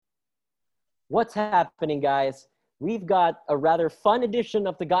What's happening, guys? We've got a rather fun edition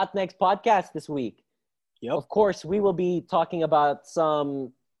of the Got Next podcast this week. Yep. Of course, we will be talking about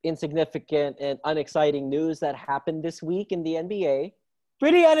some insignificant and unexciting news that happened this week in the NBA.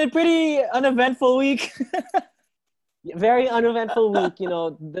 Pretty uneventful week. Very uneventful week. You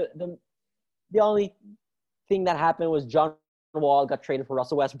know, the only thing that happened was John Wall got traded for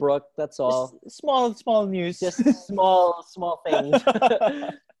Russell Westbrook. That's all. Small news. Just small things.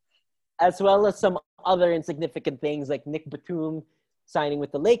 As well as some other insignificant things like Nick Batum signing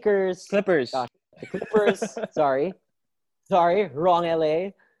with the Lakers. Clippers. Gosh, the Clippers. Sorry, wrong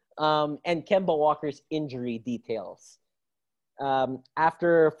LA. And Kemba Walker's injury details.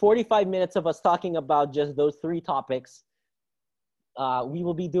 After 45 minutes of us talking about just those three topics, we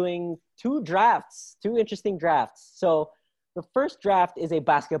will be doing two interesting drafts. So the first draft is a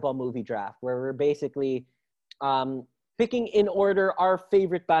basketball movie draft where we're basically picking in order our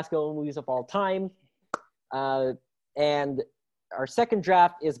favorite basketball movies of all time. And our second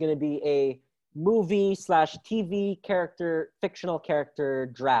draft is going to be a movie/TV fictional character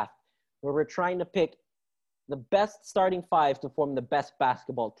draft, where we're trying to pick the best starting five to form the best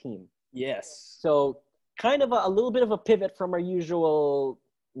basketball team. Yes. So kind of a little bit of a pivot from our usual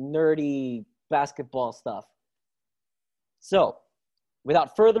nerdy basketball stuff. So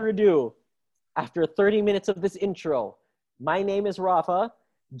without further ado, after 30 minutes of this intro, my name is Rafa,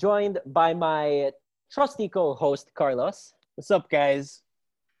 joined by my trusty co-host, Carlos. What's up, guys?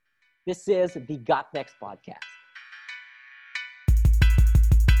 This is the Got Next podcast.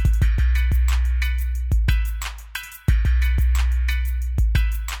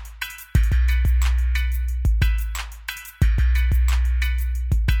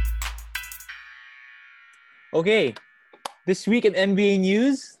 Okay, this week in NBA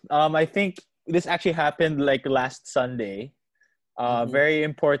news, I think this actually happened like last Sunday. Very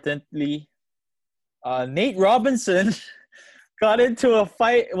importantly, Nate Robinson got into a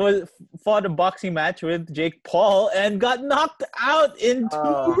fought a boxing match with Jake Paul and got knocked out in 2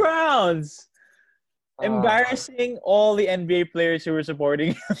 rounds. Embarrassing all the NBA players who were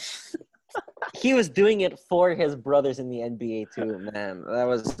supporting him. He was doing it for his brothers in the NBA too, man. That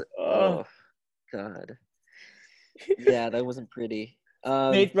was God. Yeah, that wasn't pretty.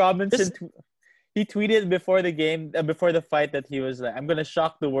 Nate Robinson, he tweeted before the game, before the fight, that he was like, "I'm gonna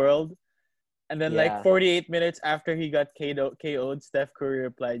shock the world." And then, like 48 minutes after he got KO'd, Steph Curry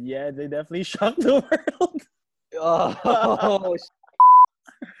replied, "Yeah, they definitely shocked the world."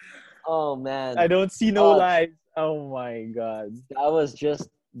 Oh man! I don't see no lies. Oh my god, that was just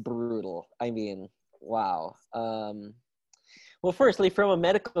brutal. I mean, wow. Well, firstly, from a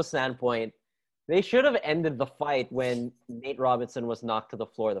medical standpoint, they should have ended the fight when Nate Robinson was knocked to the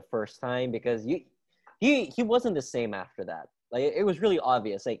floor the first time, because he wasn't the same after that. Like, it was really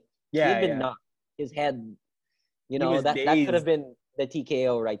obvious. Like, he had been knocked. His head, that could have been the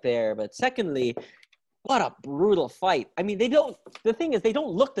TKO right there. But secondly, what a brutal fight. I mean, the thing is, they don't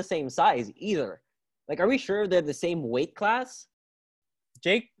look the same size either. Like, are we sure they're the same weight class?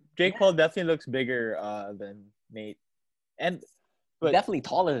 Jake Paul definitely looks bigger than Nate. But definitely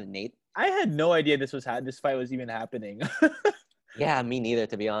taller than Nate. I had no idea this fight was even happening. Yeah, me neither,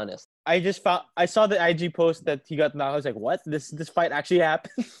 to be honest. I saw the IG post that he got knocked. I was like, what? This fight actually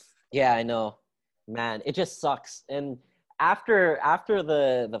happened? Yeah, I know. Man, it just sucks. And after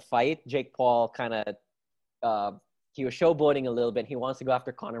the fight, Jake Paul kind of he was showboating a little bit. He wants to go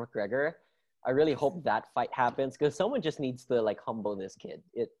after Conor McGregor. I really hope that fight happens, because someone just needs to like humble this kid.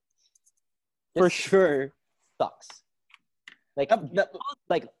 It for sure sucks. Like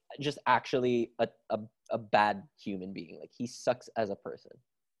just actually a bad human being. Like, he sucks as a person.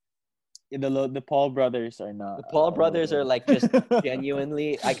 The Paul brothers are not. The Paul brothers are like just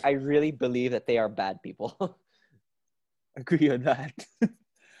genuinely. I really believe that they are bad people. Agree on that.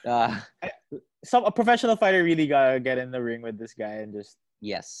 A professional fighter really gotta get in the ring with this guy and just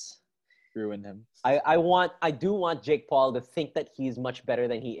ruin him. I do want Jake Paul to think that he's much better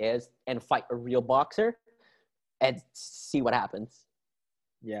than he is and fight a real boxer and see what happens.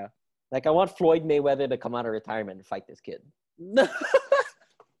 Yeah. Like, I want Floyd Mayweather to come out of retirement and fight this kid.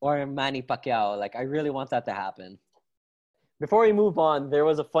 Or Manny Pacquiao. Like, I really want that to happen. Before we move on, there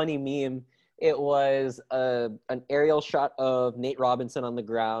was a funny meme. It was an aerial shot of Nate Robinson on the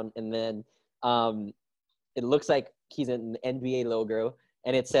ground, and then it looks like he's in an NBA logo,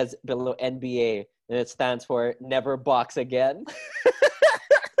 and it says below NBA, and it stands for Never Box Again.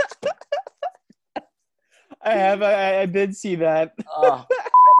 I did see that. Oh,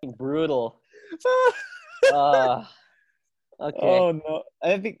 brutal. Okay. Oh no!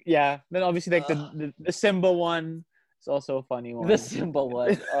 I think Then obviously, like the Simba one is also a funny one. The Simba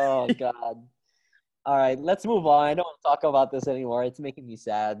one. Oh god. All right, let's move on. I don't want to talk about this anymore. It's making me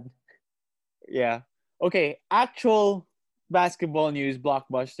sad. Yeah. Okay. Actual basketball news,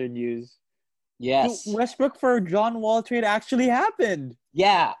 blockbuster news. The Yes. Westbrook for John Wall trade actually happened,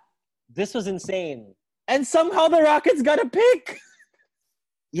 Yeah. This was insane. and somehow the Rockets got a pick.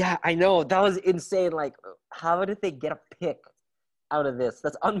 Yeah, I know. That was insane. Like, how did they get a pick out of this?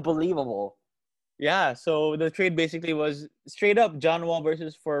 That's unbelievable. Yeah. So the trade basically was straight up John Wall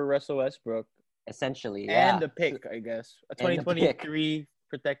versus for Russell Westbrook, Essentially, and yeah. the pick, I guess, a And the pick. 2023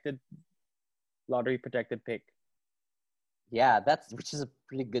 protected lottery protected pick. Yeah, which is a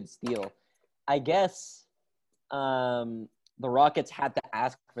pretty good steal. I guess the Rockets had to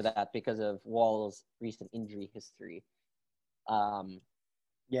ask for that because of Wall's recent injury history. Um,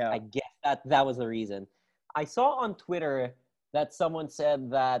 Yeah. I guess that was the reason. I saw on Twitter that someone said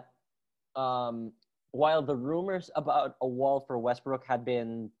that um, while the rumors about a Wall for Westbrook had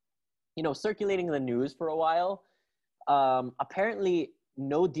been, circulating in the news for a while, apparently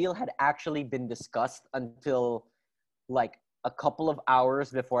no deal had actually been discussed until like a couple of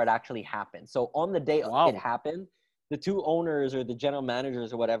hours before it actually happened. So on the day it Wow. happened, the two owners or the general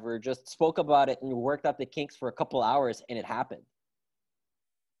managers or whatever just spoke about it and worked out the kinks for a couple hours, and it happened.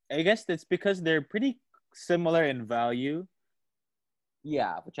 I guess that's because they're pretty similar in value.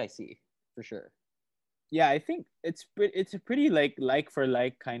 Yeah, which I see for sure. Yeah, I think it's a pretty like for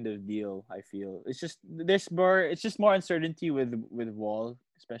like kind of deal. I feel it's just more uncertainty with Wall,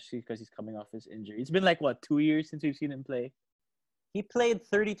 especially because he's coming off his injury. It's been like what 2 years since we've seen him play. He played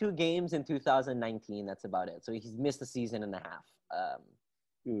 32 games in 2019. That's about it. So he's missed a season and a half.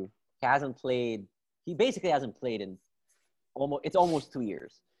 Ooh. He hasn't played. He basically hasn't played in almost 2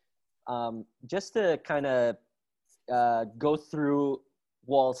 years. Just to kind of go through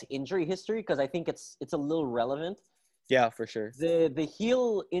Wall's injury history because I think it's a little relevant. Yeah, for sure. The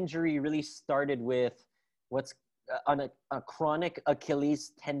heel injury really started with what's a chronic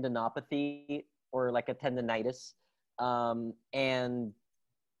Achilles tendinopathy or like a tendonitis, and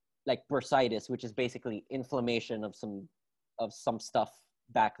like bursitis, which is basically inflammation of some stuff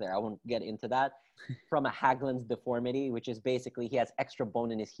back there. I won't get into that. From a Haglund's deformity, which is basically he has extra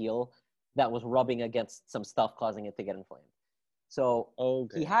bone in his heel that was rubbing against some stuff, causing it to get inflamed. So he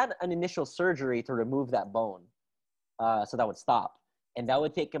Okay. had an initial surgery to remove that bone, so that would stop. And that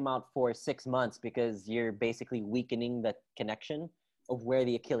would take him out for 6 months because you're basically weakening the connection of where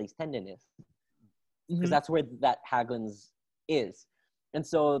the Achilles tendon is, because Mm-hmm. that's where that Haglund's is. And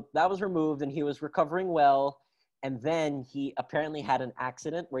so that was removed, and he was recovering well. And then he apparently had an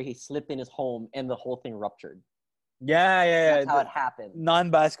accident where he slipped in his home, and the whole thing ruptured. Yeah, yeah, That's yeah. how it happened. So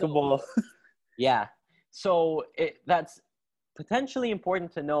Non-basketball. yeah, so that's potentially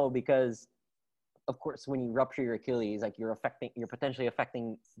important to know because of course, when you rupture your Achilles, like you're potentially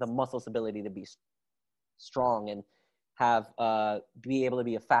affecting the muscle's ability to be strong and be able to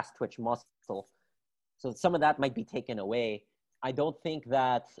be a fast twitch muscle. So some of that might be taken away. I don't think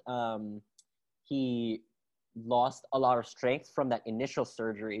that he lost a lot of strength from that initial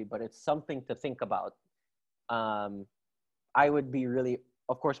surgery, but it's something to think about. Um, I would be really,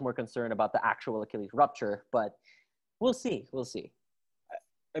 of course, more concerned about the actual Achilles rupture, but we'll see. We'll see.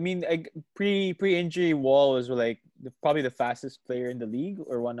 I mean, pre-injury, Wall was like probably the fastest player in the league,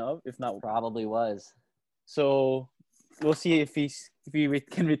 or one of, if not. Probably was. So we'll see if he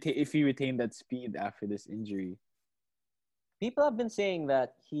retain that speed after this injury. People have been saying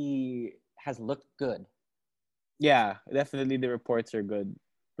that he has looked good. Yeah, definitely the reports are good,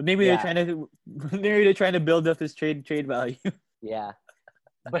 but maybe they're Yeah, trying to maybe they're trying to build up his trade value. yeah,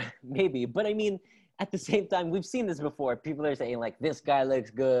 but maybe. But I mean, at the same time, we've seen this before. People are saying like this guy looks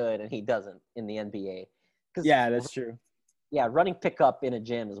good, and he doesn't in the NBA. Because Yeah, that's true. yeah, running pickup in a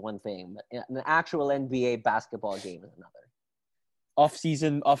gym is one thing, but an actual NBA basketball game is another. Off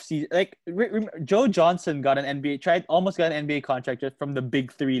season. Like Joe Johnson got an NBA almost got an NBA contract just from the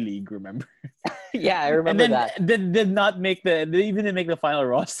Big Three league. Remember? Yeah, I And remember then that. did not make they even didn't make the final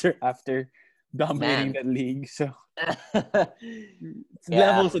roster after dominating Man. that league. So it's Yeah,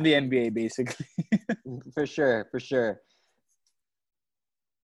 levels in the NBA basically. for sure, for sure.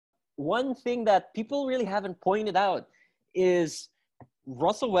 One thing that people really haven't pointed out is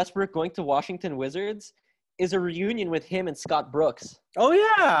Russell Westbrook going to Washington Wizards is a reunion with him and Scott Brooks. Oh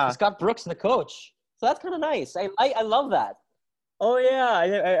yeah. Scott Brooks, the coach. So that's kind of nice. I love that. Oh yeah.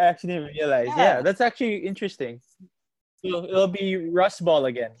 I actually didn't realize. Yeah, Yeah, that's actually interesting. It'll be Rust Ball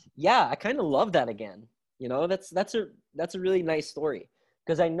again. yeah. I kind of love that again. That's a really nice story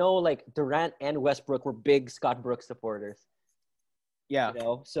because I know like Durant and Westbrook were big Scott Brooks supporters. Yeah.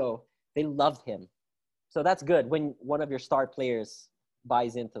 So they loved him. So that's good when one of your star players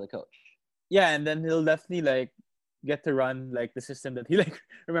buys into the coach. Yeah, and then he'll definitely like get to run like the system that he like.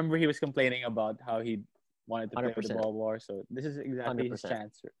 Remember, he was complaining about how he wanted to play with the 100%. ball war. So this is exactly his 100%.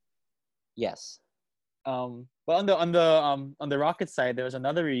 chance. Yes. But on the Rockets side, there was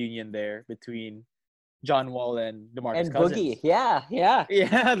another reunion there between John Wall and DeMarcus And Boogie. Cousins. Yeah, yeah.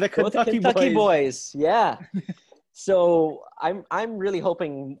 Yeah, the Both Kentucky Kentucky boys. boys. Yeah. So I'm really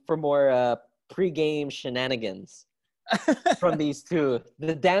hoping for more pre-game shenanigans from these two.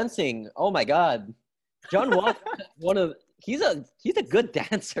 The dancing. Oh my God. John Wall, he's a good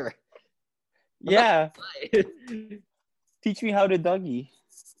dancer. I'm not Yeah, gonna lie. teach me how to Dougie.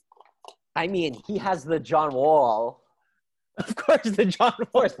 I mean, he has the John Wall. Of course, the John Of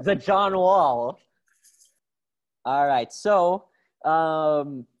Wall. course, the John Wall. All right. So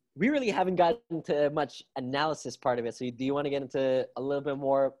we really haven't gotten to much analysis part of it. So do you want to get into a little bit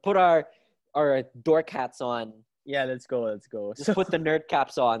more? Put our dork hats on. Yeah, let's go. Let's go. Just put the nerd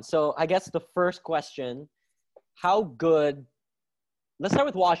caps on. So I guess the first question, how good – let's start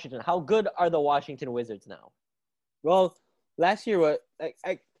with Washington. How good are the Washington Wizards now? Well, last year, what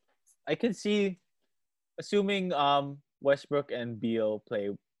I could see, assuming Westbrook and Beal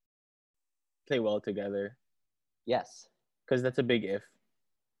play well together, Yes. because that's a big if.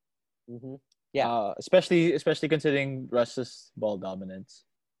 Mm-hmm. Yeah, Especially considering Russ's ball dominance.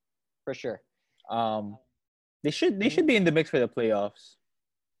 for sure. They should be in the mix for the playoffs.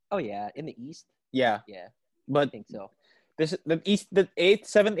 Oh, yeah. In the East? Yeah, Yeah, I but think so. the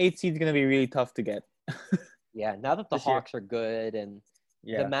 7, 8 seed is gonna be really tough to get. Yeah, now that the This year. Hawks are good and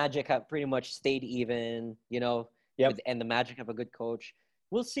Yeah. the Magic have pretty much stayed even, Yep. and the Magic have a good coach.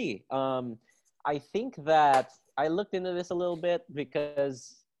 We'll see. I think that I looked into this a little bit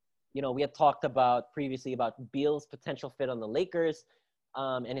because, we had talked about previously about Beal's potential fit on the Lakers,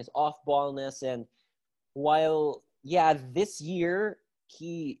 and his off-ballness. And while, this year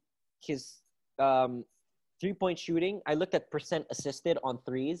his three-point shooting, I looked at percent assisted on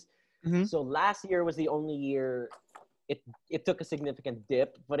threes. Mhm. So last year was the only year it took a significant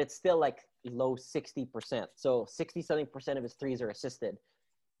dip, but it's still like low 60%. So 60-something% of his threes are assisted.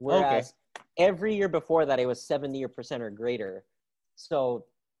 Whereas every year before that, it was 70% or greater. So,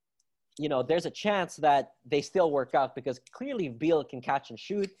 there's a chance that they still work out because clearly Beal can catch and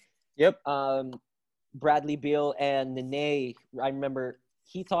shoot. Yep. Bradley Beal and Nene, I remember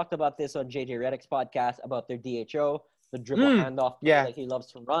he talked about this on JJ Redick's podcast about their DHO, the dribble handoff play that he loves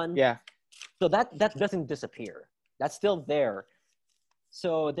to run. Yeah. So that doesn't disappear. That's still there.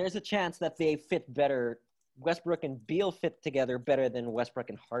 So there's a chance that they fit better. Westbrook and Beal fit together better than Westbrook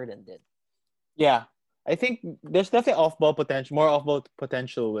and Harden did. Yeah. I think there's definitely more off-ball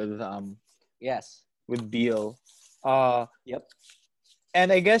potential Yes. with Beal. Yep.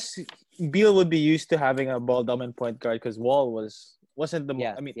 And I guess Beal would be used to having a ball dominant point guard because Wall wasn't the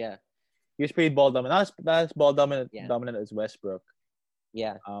Yeah. I mean, yeah. he was pretty ball dominant. Not as ball dominant Yeah. dominant as Westbrook.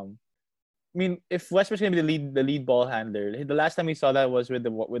 Yeah. I mean, if Westbrook's gonna be the lead ball handler, the last time we saw that was with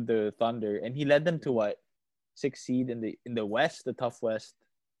the Thunder, and he led them to what, 6th seed in the West, the tough West.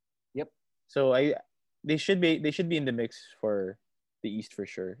 Yep. So they should be in the mix for the East for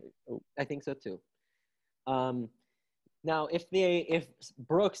sure. I think so too. Now, if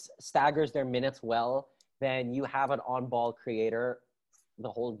Brooks staggers their minutes well, then you have an on-ball creator the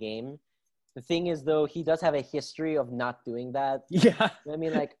whole game. The thing is, though, he does have a history of not doing that. Yeah. I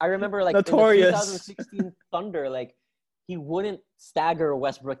mean, like, I remember, like, Notorious. in the 2016 Thunder, like, he wouldn't stagger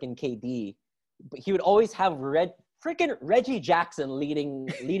Westbrook and KD, but he would always have freaking Reggie Jackson leading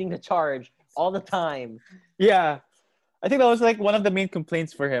the charge all the time. Yeah. I think that was like one of the main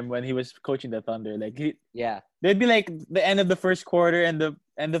complaints for him when he was coaching the Thunder. Like there'd be like the end of the first quarter and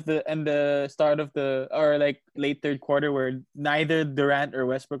the start of or like late third quarter where neither Durant or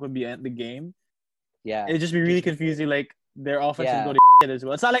Westbrook would be at the game. Yeah. It'd just be really confusing. Like their offense would go to shit as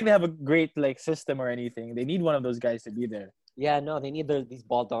well. It's not like they have a great like system or anything. They need one of those guys to be there. Yeah, no, they need these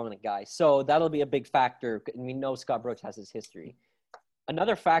ball dominant guys. So that'll be a big factor. And we know Scott Brooks has his history.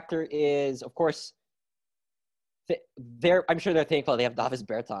 Another factor is, of course, I'm sure they're thankful they have Davis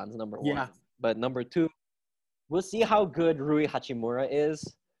Bertans, number one. Yeah. But number two, we'll see how good Rui Hachimura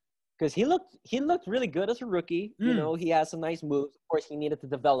is. Because he looked really good as a rookie. He has some nice moves. Of course, he needed to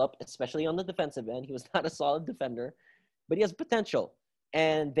develop, especially on the defensive end. He was not a solid defender. But he has potential.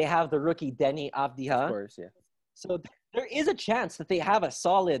 And they have the rookie, Denny Avdiha. Of course, yeah. So there is a chance that they have a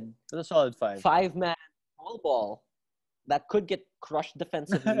solid five-man ball that could get crushed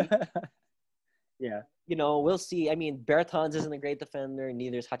defensively. Yeah. We'll see. I mean, Bertans isn't a great defender.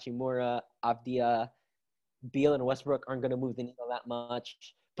 Neither is Hachimura. Avdia, Beal, and Westbrook aren't going to move the needle that much.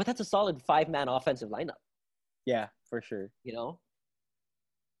 But that's a solid five-man offensive lineup. Yeah, for sure.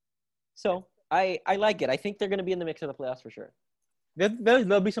 So I like it. I think they're going to be in the mix of the playoffs for sure.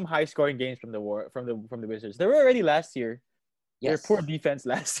 There'll be some high scoring games from the Wizards. They were already last year. They're Yes. poor defense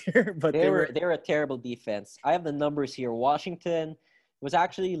last year, but they were a terrible defense. I have the numbers here. Washington was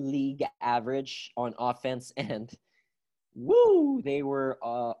actually league average on offense, and they were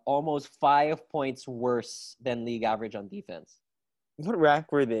almost 5 points worse than league average on defense. What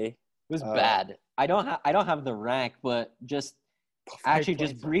rank were they? It was bad. I don't have the rank, but just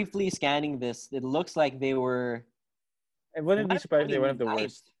briefly scanning this, it looks like they were. I wouldn't be surprised if they're one of the 29th.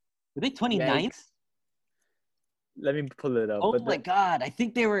 worst. Were they 29th? Let me pull it up. Oh my God. I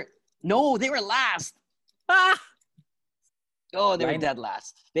think they were. No, they were last. Ah! Oh, they were dead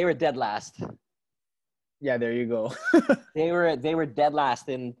last. They were dead last. Yeah, there you go. They were dead last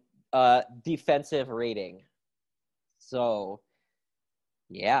in defensive rating. So,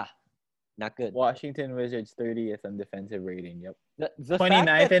 yeah, not good. Washington Wizards 30th on defensive rating. Yep. The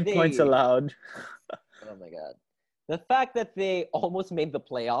 29th in points allowed. Oh my God. The fact that they almost made the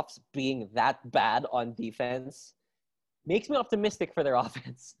playoffs being that bad on defense makes me optimistic for their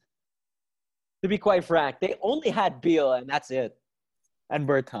offense. To be quite frank, they only had Beal and that's it. And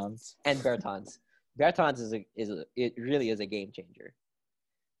Bertans. Bertans it really is a game changer.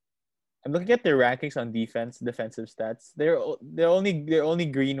 I'm looking at their rankings on defensive stats. Their only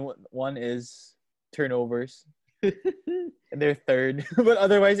green one is turnovers. And they're third. But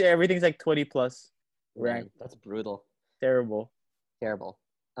otherwise everything's like 20 plus rank. That's brutal. Terrible.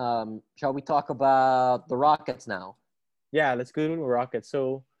 Shall we talk about the Rockets now? Yeah, let's go to the Rockets.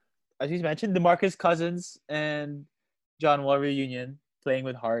 So as you mentioned, DeMarcus Cousins and John Wall reunion playing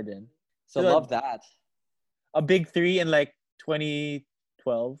with Harden. So love that. A big three in like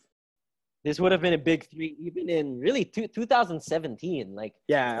 2012. This would have been a big three even in really 2017. Like,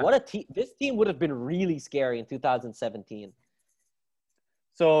 yeah, what a team! This team would have been really scary in 2017.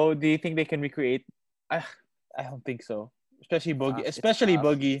 So, do you think they can recreate? I don't think so. Especially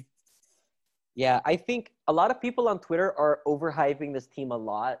Boogie. Yeah, I think a lot of people on Twitter are overhyping this team a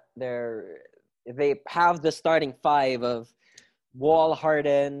lot. They have the starting five of Wall,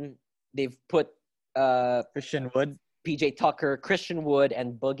 Harden. They've put Christian Wood, PJ Tucker, Christian Wood,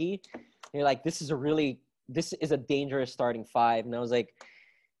 and Boogie. You're like, this is a dangerous starting five. And I was like,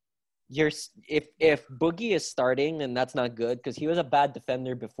 if Boogie is starting, then that's not good because he was a bad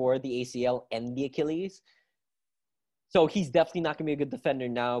defender before the ACL and the Achilles. So he's definitely not going to be a good defender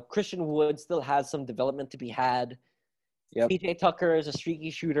now. Christian Wood still has some development to be had. Yep. PJ Tucker is a streaky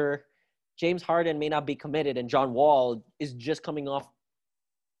shooter. James Harden may not be committed, and John Wall is just coming off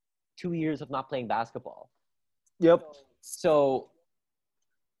 2 years of not playing basketball. Yep. So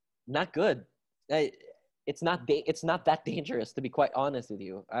not good. It's not that dangerous, to be quite honest with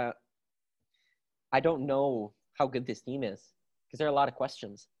you. I don't know how good this team is because there are a lot of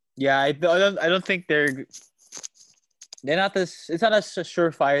questions. Yeah, I don't think they're not this. It's not a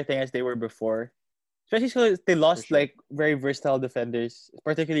surefire thing as they were before, especially because they lost like very versatile defenders,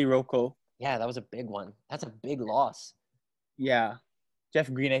 particularly Rocco. Yeah, that was a big one. That's a big loss. Yeah,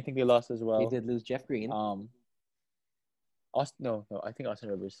 Jeff Green, I think they lost as well. They did lose Jeff Green. No, I think Austin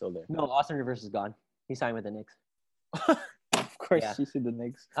Rivers is still there. No, Austin Rivers is gone. He signed with the Knicks. Of course, yeah. He's in the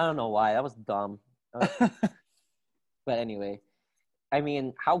Knicks. I don't know why. That was dumb. But anyway, I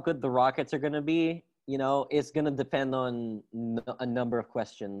mean, how good the Rockets are going to be, it's going to depend on a number of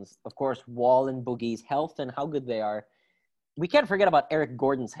questions. Of course, Wall and Boogie's health and how good they are. We can't forget about Eric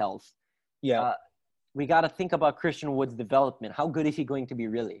Gordon's health. Yeah. We got to think about Christian Wood's development. How good is he going to be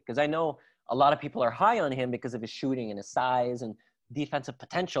really? Because I know a lot of people are high on him because of his shooting and his size and defensive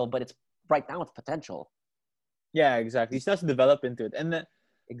potential, but right now it's potential. Yeah, exactly. He still has to develop into it. And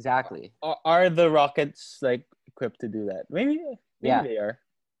exactly. Are the Rockets like equipped to do that? Maybe they are.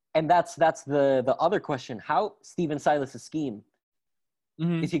 And that's the other question. How Steven Silas' scheme,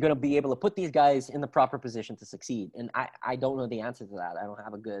 is he going to be able to put these guys in the proper position to succeed? And I don't know the answer to that. I don't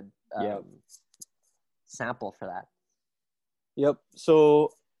have a good sample for that. Yep.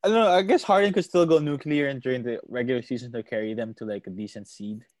 So, I don't know. I guess Harden could still go nuclear and during the regular season to carry them to like a decent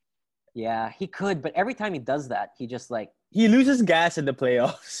seed. Yeah, he could. But every time he does that, he just like... He loses gas in the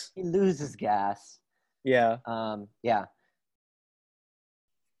playoffs. He loses gas. Yeah. Yeah.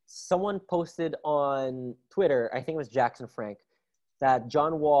 Someone posted on Twitter, I think it was Jackson Frank, that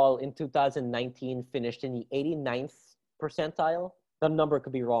John Wall in 2019 finished in the 89th percentile. The number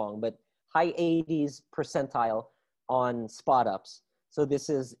could be wrong, but high 80s percentile on spot ups. So this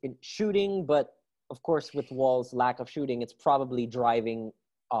is in shooting, but of course with Wall's lack of shooting, it's probably driving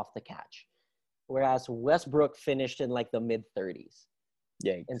off the catch. Whereas Westbrook finished in like the mid 30s.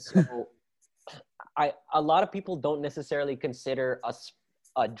 Yeah. And so a lot of people don't necessarily consider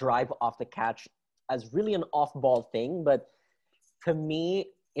drive off the catch as really an off-ball thing, but to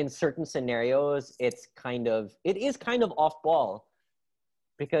me, in certain scenarios, it is kind of off-ball,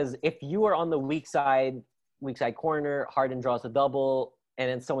 because if you are on the weak side corner, Harden draws a double, and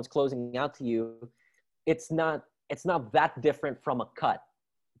then someone's closing out to you, it's not that different from a cut.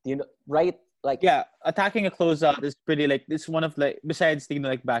 Do you know, right? Like, yeah, attacking a closeout is pretty like this one of like besides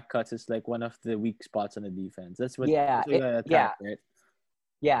like back cuts is like one of the weak spots on the defense. That's what you gotta attack, right?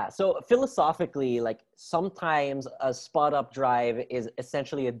 Yeah. So philosophically, like sometimes a spot up drive is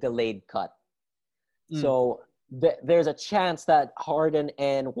essentially a delayed cut. So there's a chance that Harden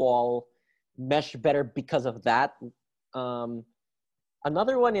and Wall mesh better because of that.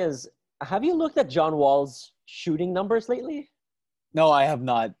 Another one is, have you looked at John Wall's shooting numbers lately? No, I have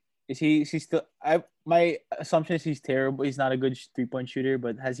not. Is he still? My assumption is he's terrible. He's not a good 3-point shooter,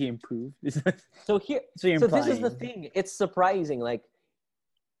 but has he improved? So this is the thing. It's surprising. Like,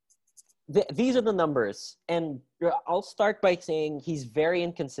 these are the numbers, and I'll start by saying he's very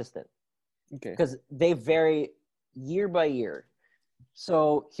inconsistent. Okay. Because they vary year by year.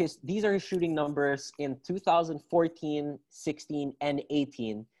 So these are his shooting numbers in 2014, 16, and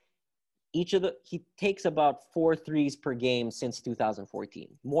 18. He takes about 4 threes per game since 2014,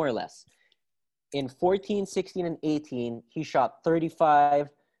 more or less. In 14, 16, and 18, he shot 35,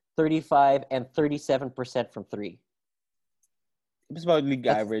 35, and 37% from three. It's about league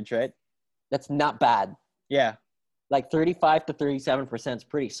average, right? That's not bad. Yeah. Like 35 to 37% is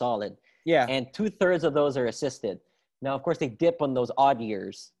pretty solid. Yeah. And 2/3 of those are assisted. Now, of course, they dip on those odd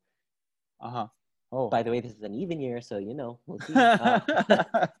years. Oh. By the way, this is an even year, so, we'll see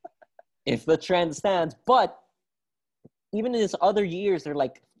if the trend stands. But even in his other years, they're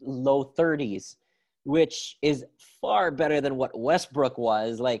like low 30s, which is far better than what Westbrook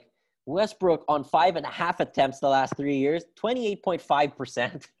was. Like, Westbrook on 5.5 attempts the last 3 years,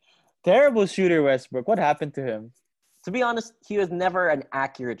 28.5%. Terrible shooter, Westbrook. What happened to him? To be honest, he was never an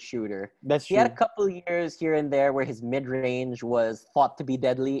accurate shooter. That's true. He had a couple of years here and there where his mid-range was thought to be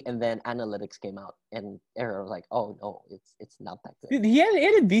deadly, and then analytics came out, and everyone was like, "Oh no, it's not that good." Dude, he had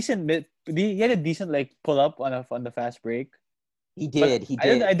a decent like pull up on the fast break. He did.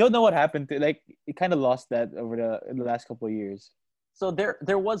 I don't know what happened to like he kind of lost that over the last couple of years. So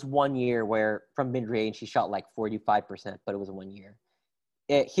there was one year where from mid-range he shot like 45%, but it was 1 year.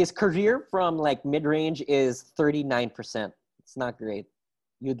 His career from like mid-range is 39%. It's not great.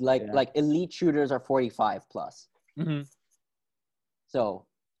 You'd like elite shooters are 45 plus. Mm-hmm. So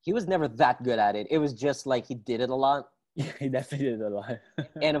he was never that good at it. It was just like he did it a lot. Yeah, he definitely did it a lot.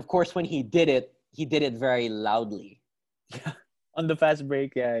 And of course, when he did it very loudly. Yeah, on the fast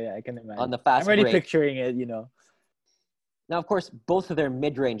break. Yeah, I can imagine. On the fast break. I'm already picturing it. Now, of course, both of their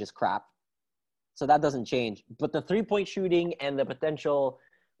mid-range is crap. So that doesn't change. But the three-point shooting and the potential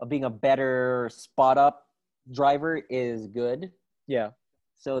of being a better spot-up driver is good. Yeah.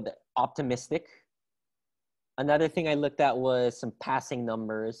 So optimistic. Another thing I looked at was some passing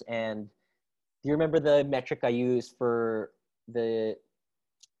numbers. And do you remember the metric I used for the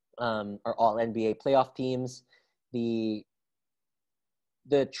our All-NBA playoff teams?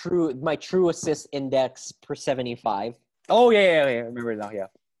 My true assist index per 75. Oh, yeah. I remember now, yeah.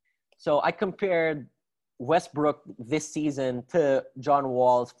 So I compared Westbrook this season to John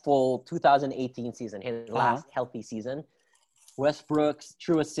Wall's full 2018 season, his last healthy season. Westbrook's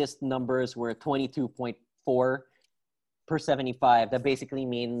true assist numbers were 22.4 per 75. That basically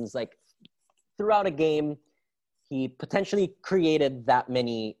means like throughout a game, he potentially created that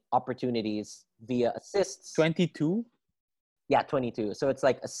many opportunities via assists. 22? Yeah, 22. So it's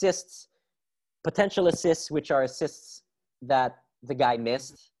like assists, potential assists, which are assists that the guy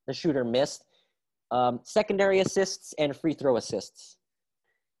missed, the shooter missed, secondary assists, and free throw assists.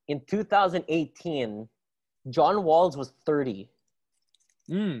 In 2018, John Wall's was 30.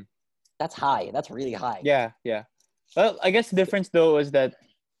 That's high. That's really high. Yeah. Well, I guess the difference, though, is that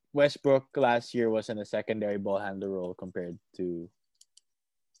Westbrook last year was in a secondary ball handler role compared to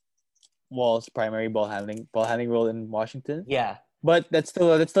Wall's primary ball handling role in Washington. Yeah. But that's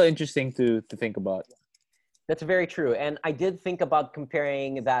still interesting to think about. That's very true. And I did think about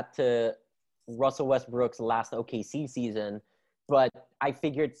comparing that to Russell Westbrook's last OKC season, but I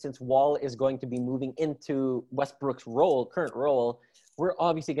figured since Wall is going to be moving into Westbrook's current role, we're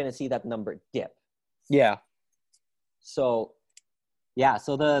obviously going to see that number dip. Yeah. So,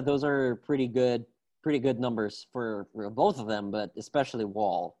 those are pretty good numbers for both of them, but especially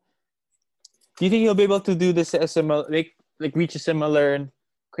Wall. Do you think he'll be able to do this similar, like reach a similar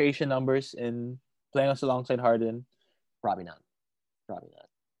creation numbers in playing us alongside Harden? Probably not.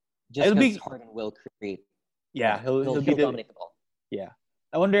 Just because Harden will create. Yeah, he'll dominate the ball. Yeah.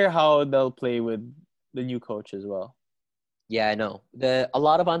 I wonder how they'll play with the new coach as well. Yeah, I know. A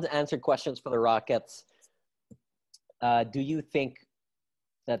lot of unanswered questions for the Rockets. Do you think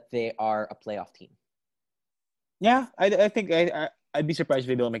that they are a playoff team? Yeah, I think I'd be surprised if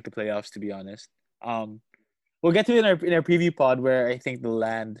they don't make the playoffs. To be honest, we'll get to it in our preview pod where I think they'll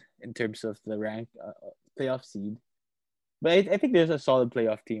land in terms of the rank playoff seed. But I think there's a solid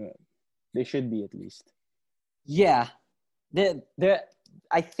playoff team. They should be at least. Yeah,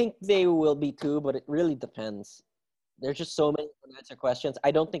 I think they will be too, but it really depends. There's just so many unanswered questions. I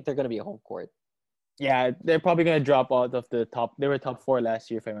don't think they're going to be a home court. Yeah, they're probably gonna drop out of the top. They were top 4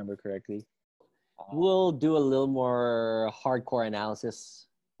 last year, if I remember correctly. We'll do a little more hardcore analysis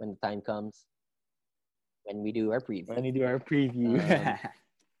when the time comes. When we do our preview. When we do our preview.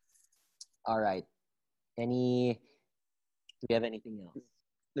 All right. Do we have anything else?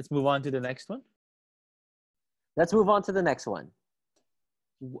 Let's move on to the next one. Let's move on to the next one.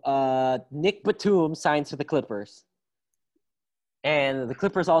 Nick Batum signs for the Clippers. And the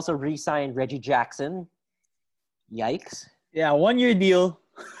Clippers also re-signed Reggie Jackson. Yikes. Yeah, 1-year deal.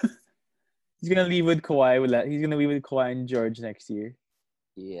 He's gonna leave with Kawhi. He's gonna leave with Kawhi and George next year.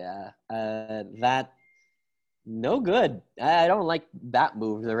 Yeah, that no good. I don't like that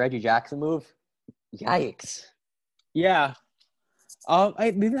move. The Reggie Jackson move. Yikes. Yeah.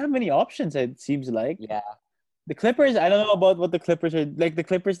 I didn't have many options. It seems like. Yeah. The Clippers. I don't know about what the Clippers are like. The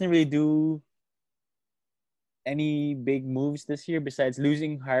Clippers didn't really do any big moves this year besides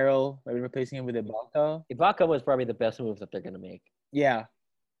losing Harrell and replacing him with Ibaka. Ibaka was probably the best move that they're gonna make. Yeah.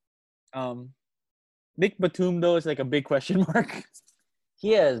 Nick Batum though is like a big question mark.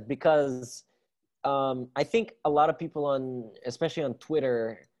 He is because I think a lot of people especially on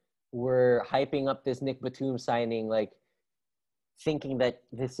Twitter, were hyping up this Nick Batum signing, like thinking that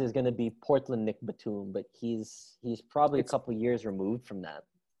this is gonna be Portland Nick Batum, but he's probably a couple years removed from that.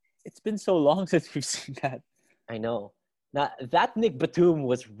 It's been so long since we've seen that. I know. Now that Nick Batum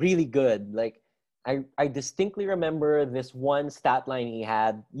was really good. Like I distinctly remember this one stat line he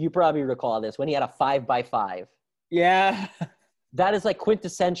had. You probably recall this when he had a 5x5. Yeah. That is like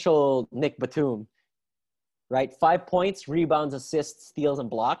quintessential Nick Batum, right? 5 points, rebounds, assists, steals, and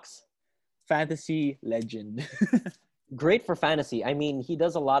blocks. Fantasy legend. Great for fantasy. I mean, he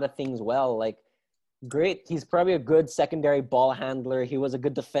does a lot of things well. Like, great. He's probably a good secondary ball handler. He was a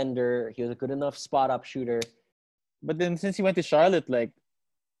good defender. He was a good enough spot-up shooter. But then since he went to Charlotte, like,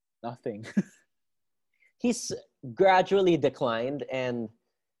 nothing. He's gradually declined, and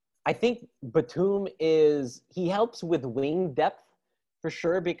I think Batum he helps with wing depth for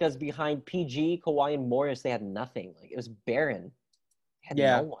sure, because behind PG, Kawhi, and Morris, they had nothing. Like, it was barren. They had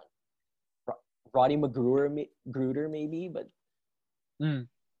no one. Roddy Magruder maybe, but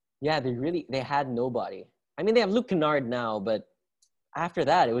yeah, they had nobody. I mean, they have Luke Kennard now, but after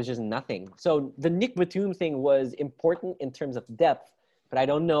that, it was just nothing. So the Nick Batum thing was important in terms of depth, but I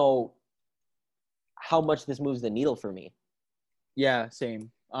don't know how much this moves the needle for me. Yeah,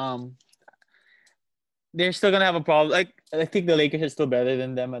 same. They're still gonna have a problem. Like, I think the Lakers are still better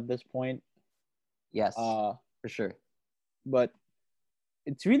than them at this point. Yes, for sure. But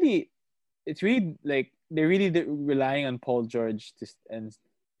it's really like they're really relying on Paul George and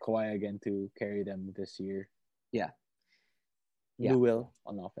Kawhi again to carry them this year. Yeah. Lou Will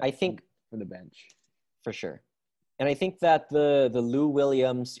on offense. I think from the bench. For sure. And I think that the Lou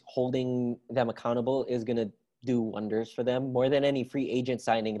Williams holding them accountable is going to do wonders for them more than any free agent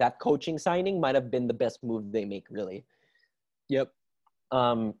signing. That coaching signing might have been the best move they make, really. Yep.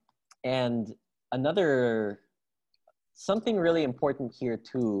 And something really important here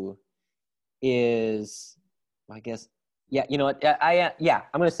too is, I guess, yeah, you know what? I'm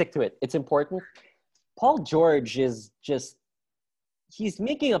going to stick to it. It's important. Paul George is just, he's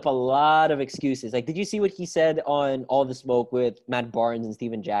making up a lot of excuses. Like, did you see what he said on All the Smoke with Matt Barnes and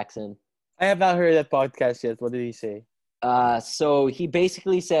Steven Jackson? I have not heard that podcast yet. What did he say? So he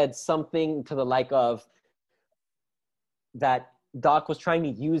basically said something to the like of that Doc was trying to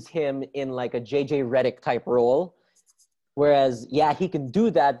use him in like a JJ Redick type role. Whereas, yeah, he can do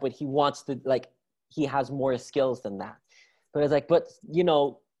that, but he wants to, like, he has more skills than that. But it's like, you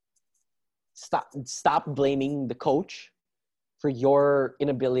know, stop blaming the coach for your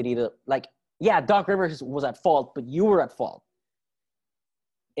inability to, like, yeah, Doc Rivers was at fault, but you were at fault.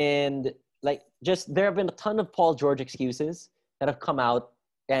 And, like, just there have been a ton of Paul George excuses that have come out.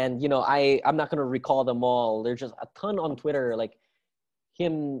 And, you know, I'm not going to recall them all. There's just a ton on Twitter, like,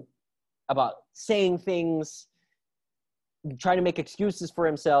 him about saying things, trying to make excuses for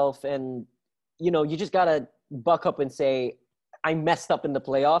himself. And, you know, you just got to buck up and say, I messed up in the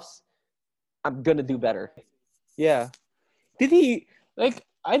playoffs. I'm going to do better. Yeah. Did he Like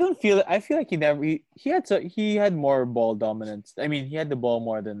I feel like he had more ball dominance. I mean, he had the ball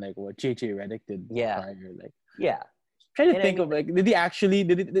more than like what JJ Redick did Yeah, prior. Like yeah. trying to And I think mean, of like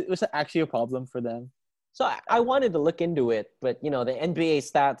was it actually a problem for them? so I wanted to look into it, but you know, the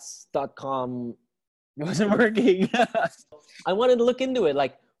NBAstats.com, It wasn't working. I wanted to look into it.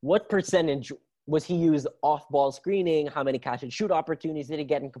 Like, what percentage was he used off-ball screening? How many catch and shoot opportunities did he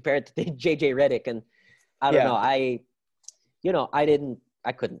get in compared to JJ Redick? And I don't know. Yeah.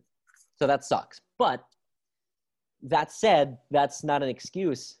 I couldn't. So that sucks. But that said, that's not an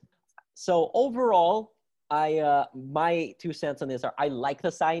excuse. So overall, my 2 cents on this are I like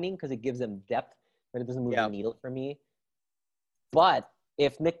the signing because it gives them depth, but it doesn't move the needle for me. But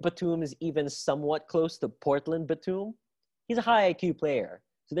if Nick Batum is even somewhat close to Portland Batum, he's a high IQ player.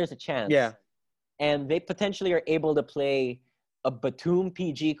 So there's a chance. Yeah. And they potentially are able to play a Batum,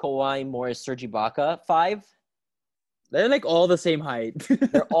 PG, Kawhi, Morris, Serge Ibaka 5. They're like all the same height.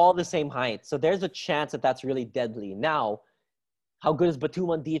 They're all the same height. So there's a chance that that's really deadly. Now, how good is Batum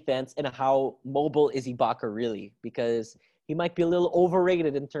on defense and how mobile is Ibaka really? Because he might be a little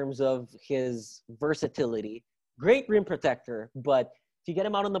overrated in terms of his versatility. Great rim protector, but if you get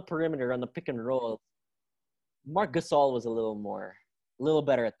him out on the perimeter on the pick and roll, Marc Gasol was a little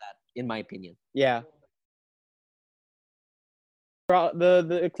better at that, in my opinion. Yeah.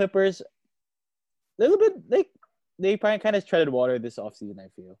 The Clippers, a little bit like they kind of treaded water this offseason, I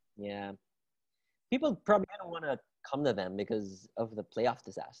feel. Yeah. People probably don't want to come to them because of the playoff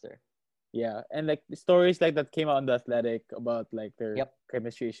disaster. Yeah, and like the stories like that came out on The Athletic about like their Yep.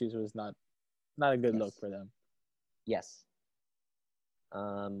 chemistry issues was not a good look for them. Yes.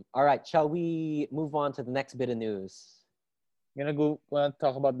 All right. Shall we move on to the next bit of news? Want to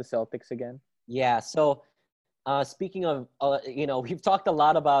talk about the Celtics again? Yeah. So, speaking of, we've talked a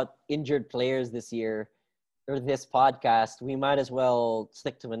lot about injured players this year or this podcast. We might as well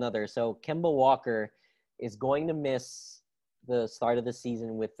stick to another. So, Kemba Walker is going to miss the start of the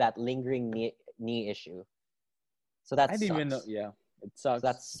season with that lingering knee issue. So that I didn't even know. Yeah, it sucks. So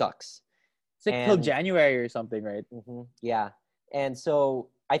that sucks. It's like till January or something, right? Mm-hmm, yeah. And so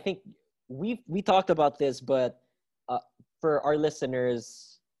I think we talked about this, but for our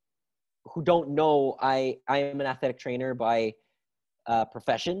listeners who don't know, I am an athletic trainer by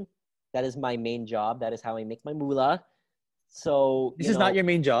profession. That is my main job. That is how I make my moolah. So this is not your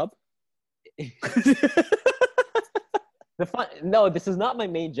main job. No, this is not my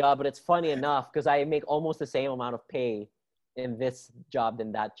main job, but it's funny enough because I make almost the same amount of pay in this job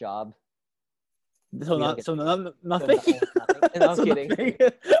than that job. Nothing. So nothing. And I'm kidding.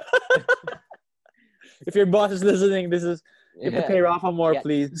 If your boss is listening, you have to pay Rafa more,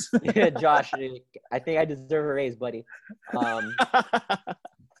 please. Yeah, Josh, I think I deserve a raise, buddy. I'm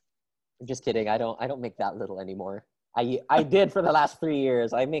just kidding. I don't make that little anymore. I did for the last 3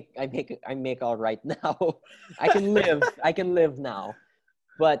 years. I make all right now. I can live now.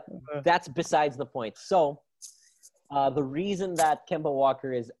 But that's besides the point. So the reason that Kemba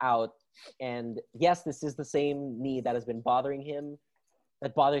Walker is out, and yes, this is the same knee that has been bothering him,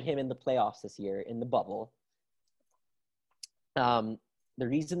 that bothered him in the playoffs this year, in the bubble. The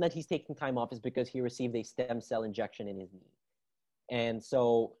reason that he's taking time off is because he received a stem cell injection in his knee. And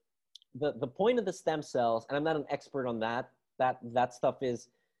so the point of the stem cells, and I'm not an expert on that stuff is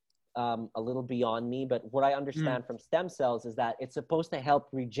a little beyond me, but what I understand from stem cells is that it's supposed to help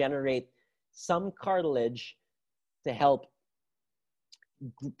regenerate some cartilage to help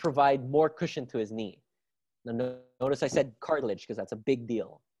provide more cushion to his knee. Now, notice I said cartilage because that's a big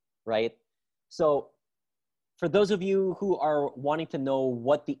deal, right? So for those of you who are wanting to know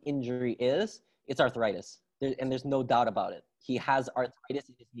what the injury is, it's arthritis. There's no doubt about it. He has arthritis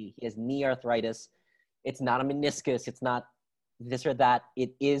in his knee. He has knee arthritis. It's not a meniscus. It's not this or that.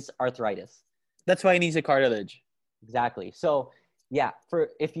 It is arthritis. That's why he needs a cartilage. Exactly. So, yeah,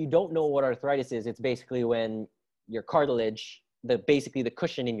 if you don't know what arthritis is, it's basically when your cartilage, basically the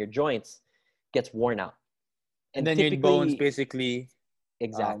cushion in your joints, gets worn out. And then your bones basically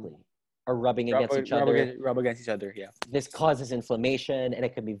are rubbing against each other. Rub against each other, yeah. This causes inflammation, and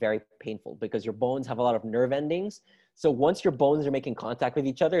it can be very painful because your bones have a lot of nerve endings. So once your bones are making contact with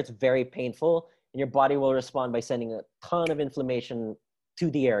each other, it's very painful, and your body will respond by sending a ton of inflammation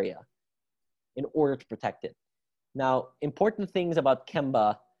to the area in order to protect it. Now, important things about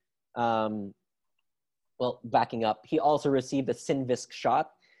Kemba, backing up, he also received a Synvisc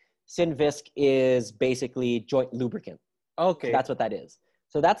shot. Synvisc is basically joint lubricant. Okay. So that's what that is.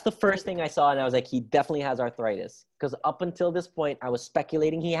 So that's the first thing I saw, and I was like, he definitely has arthritis. Because up until this point, I was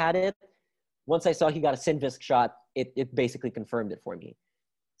speculating he had it. Once I saw he got a Synvisc shot, it basically confirmed it for me.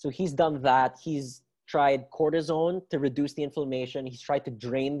 So he's done that. He's tried cortisone to reduce the inflammation. He's tried to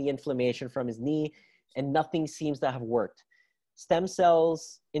drain the inflammation from his knee, and nothing seems to have worked. Stem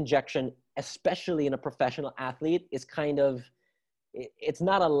cells injection, especially in a professional athlete, is kind of, it's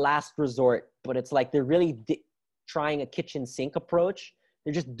not a last resort, but it's like they're really trying a kitchen sink approach.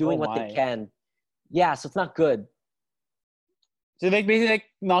 They're just doing what they can. Yeah, so it's not good. So like basically like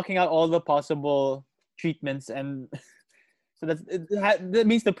knocking out all the possible treatments, and so that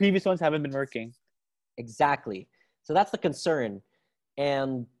means the previous ones haven't been working. Exactly. So that's the concern.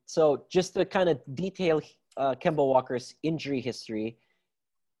 And so just to kind of detail Kemba Walker's injury history.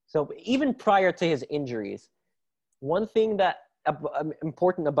 So even prior to his injuries, one thing that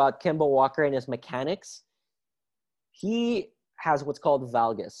important about Kemba Walker and his mechanics, he has what's called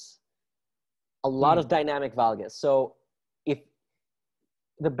valgus, a lot of dynamic valgus. So if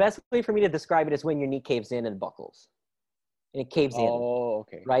the best way for me to describe it is when your knee caves in and buckles, and it caves in. Oh,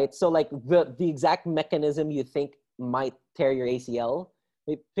 okay. Right. So like the exact mechanism you think might tear your ACL,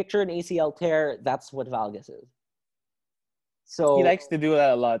 picture an ACL tear. That's what valgus is. So he likes to do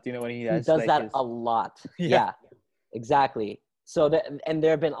that a lot, you know, when he does like that a lot. Yeah, exactly. So and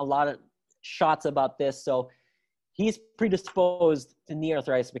there have been a lot of shots about this. So he's predisposed to knee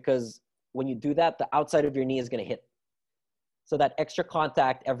arthritis because when you do that, the outside of your knee is going to hit. So that extra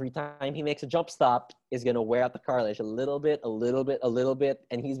contact every time he makes a jump stop is going to wear out the cartilage a little bit.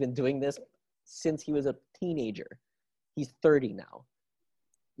 And he's been doing this since he was a teenager. He's 30 now.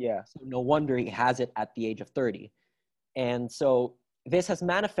 Yeah. So no wonder he has it at the age of 30. And so this has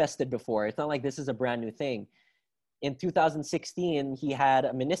manifested before. It's not like this is a brand new thing. In 2016, he had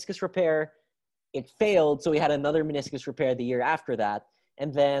a meniscus repair. It failed, so he had another meniscus repair the year after that.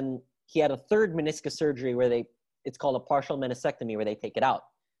 And then he had a third meniscus surgery where it's called a partial meniscectomy, where they take it out.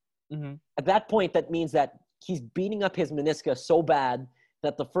 Mm-hmm. At that point, that means that he's beating up his meniscus so bad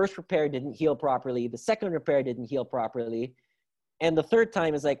that the first repair didn't heal properly, the second repair didn't heal properly, and the third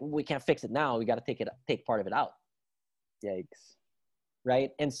time is like, we can't fix it now. We got to take part of it out. Yikes.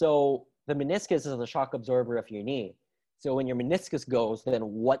 Right? And so the meniscus is the shock absorber of your knee. So when your meniscus goes, then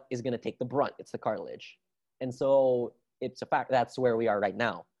what is going to take the brunt? It's the cartilage. And so it's a fact. That's where we are right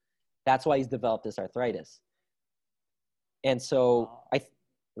now. That's why he's developed this arthritis. And so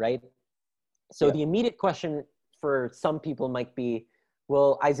right? So the immediate question for some people might be,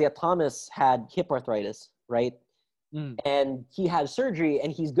 well, Isaiah Thomas had hip arthritis, right? And he had surgery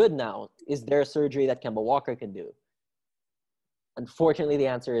and he's good now. Is there a surgery that Kemba Walker can do? Unfortunately, the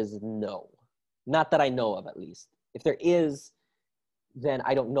answer is no. Not that I know of, at least. If there is, then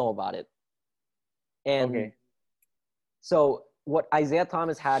I don't know about it. And so what Isaiah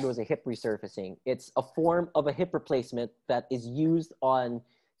Thomas had was a hip resurfacing. It's a form of a hip replacement that is used on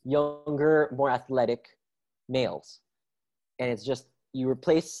younger, more athletic males. And it's just, you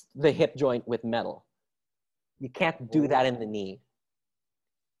replace the hip joint with metal. You can't do that in the knee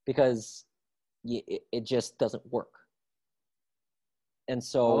because it just doesn't work. And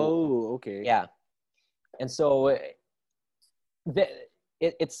so, yeah. And so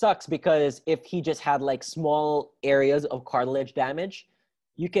it sucks because if he just had like small areas of cartilage damage,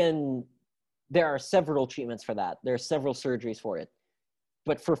 there are several treatments for that. There are several surgeries for it.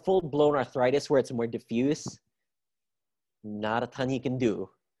 But for full-blown arthritis where it's more diffuse, not a ton he can do.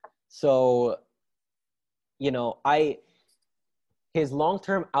 So, his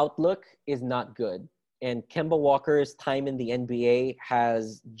long-term outlook is not good. And Kemba Walker's time in the NBA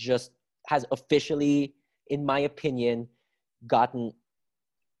has officially, in my opinion, gotten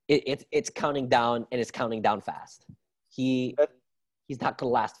it's counting down, and it's counting down fast. He's not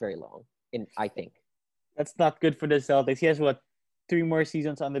gonna last very long, I think. That's not good for the Celtics. He has 3 more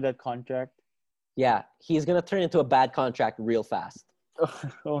seasons under that contract? Yeah, he's gonna turn into a bad contract real fast.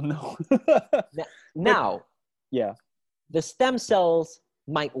 Oh no. Now, yeah, the stem cells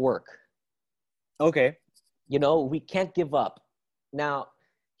might work. Okay. We can't give up. Now,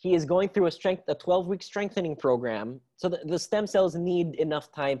 he is going through a 12-week strengthening program. So the stem cells need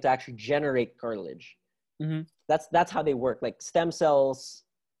enough time to actually generate cartilage. Mm-hmm. That's how they work. Like stem cells,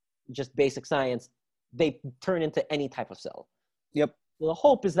 just basic science, they turn into any type of cell. Yep. So the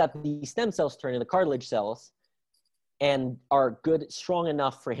hope is that the stem cells turn into cartilage cells and are good, strong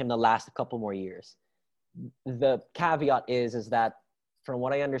enough for him to last a couple more years. The caveat is that, from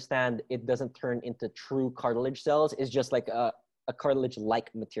what I understand, it doesn't turn into true cartilage cells. It's just like a cartilage-like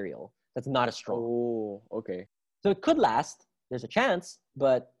material that's not as strong. Oh, okay. So it could last. There's a chance,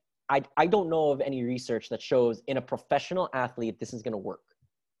 but I don't know of any research that shows in a professional athlete this is going to work.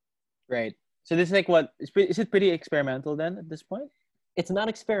 Right. So this is like what? Is it pretty experimental then at this point? It's not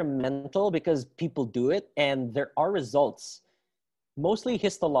experimental because people do it and there are results. mostly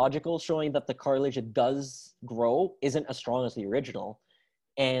histological, showing that the cartilage it does grow isn't as strong as the original.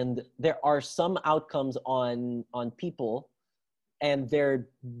 And there are some outcomes on people, and they're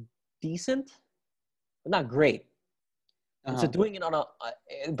decent, but not great. And so doing it on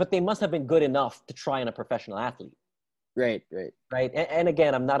but they must have been good enough to try on a professional athlete. Right. Right. And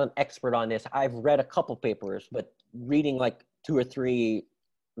again, I'm not an expert on this. I've read a couple papers, but reading like 2 or 3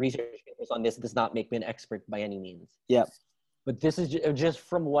 research papers on this does not make me an expert by any means. Yep. But this is just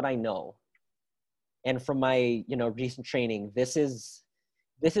from what I know, and from my recent training. This is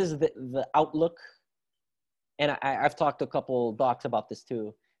the outlook, and I've talked to a couple docs about this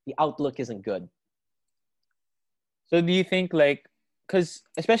too. The outlook isn't good. So do you think, like, because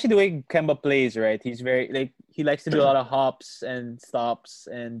especially the way Kemba plays, right? He's very, like, he likes to do a lot of hops and stops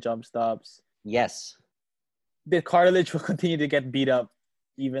and jump stops. Yes. The cartilage will continue to get beat up,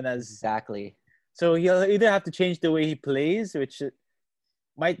 even as exactly. So he'll either have to change the way he plays, which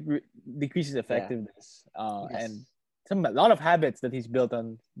might decrease his effectiveness, and a lot of habits that he's built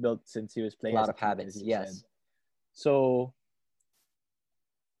since he was playing. A lot of habits, yes. Said. So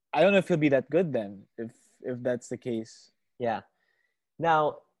I don't know if he'll be that good then, if that's the case. Yeah.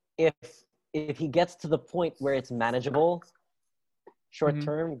 Now, if he gets to the point where it's manageable, short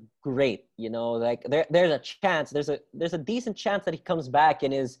term, great. Like there's a chance, there's a decent chance that he comes back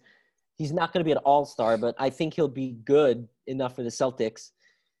and he's not going to be an all-star, but I think he'll be good enough for the Celtics.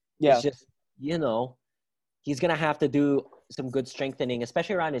 Yeah. It's just, he's going to have to do some good strengthening,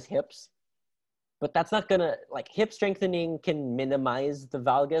 especially around his hips. But that's not going to, like, hip strengthening can minimize the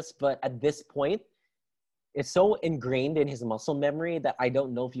valgus, but at this point, it's so ingrained in his muscle memory that I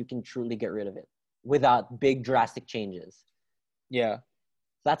don't know if you can truly get rid of it without big drastic changes. Yeah.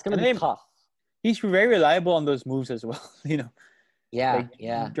 That's going to be tough. He's very reliable on those moves as well, Yeah,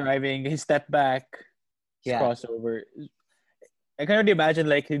 like driving, his step back, his crossover. I can already imagine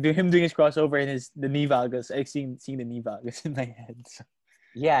like him doing his crossover and the knee valgus. I've seen the knee valgus in my head. So.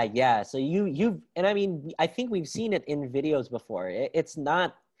 Yeah. So you and I mean, I think we've seen it in videos before. It's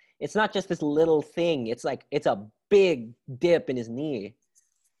not just this little thing. It's like it's a big dip in his knee.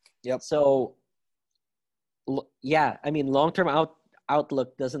 Yep. So yeah, I mean, long-term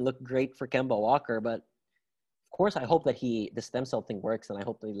outlook doesn't look great for Kemba Walker, but of course, I hope that the stem cell thing works, and I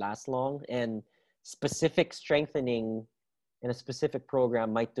hope that he lasts long. And specific strengthening in a specific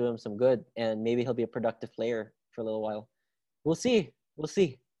program might do him some good, and maybe he'll be a productive player for a little while. We'll see.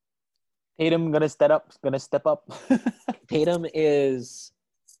 Tatum gonna step up. Tatum is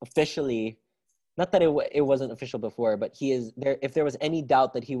officially, not that it wasn't official before, but he is there. If there was any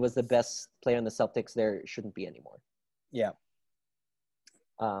doubt that he was the best player in the Celtics, there shouldn't be anymore. Yeah.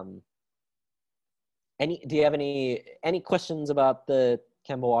 Do you have any questions about the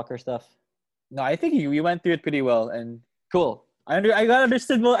Kemba Walker stuff? No, I think we went through it pretty well, and cool. I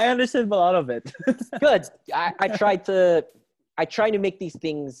understood a lot of it. Good. I tried to make these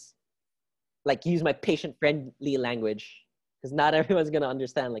things like use my patient-friendly language, because not everyone's gonna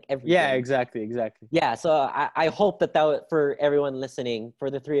understand like everything. Yeah, exactly. Yeah, so I hope that for everyone listening, for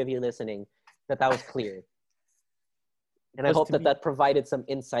the 3 of you listening, that was clear. And I hope that provided some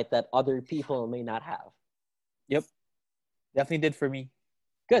insight that other people may not have. Yep. Definitely did for me.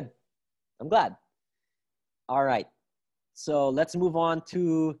 Good. I'm glad. All right. So let's move on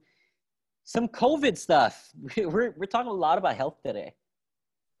to some COVID stuff. We're talking a lot about health today.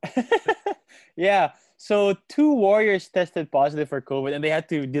 Yeah. So 2 Warriors tested positive for COVID, and they had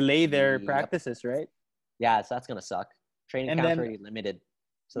to delay their practices, right? Yeah, so that's going to suck. Training camp's already limited.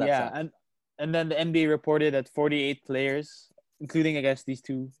 So that sucks. And then the NBA reported that 48 players, including, I guess, these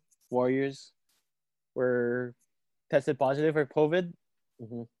 2 Warriors, were tested positive for COVID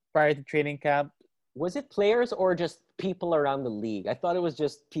prior to training camp. Was it players or just people around the league? I thought it was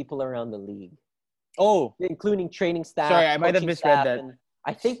just people around the league. Oh. Including training staff. Sorry, I might have misread that.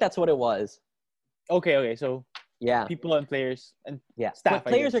 I think that's what it was. Okay. So yeah, people and players and staff. But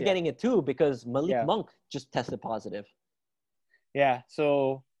players are getting it too, because Malik Monk just tested positive. Yeah,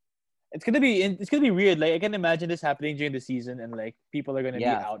 so it's gonna be weird. Like, I can imagine this happening during the season, and like people are gonna be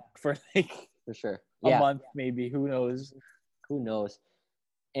out for like for sure a month, maybe. Who knows?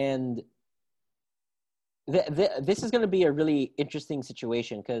 And this is going to be a really interesting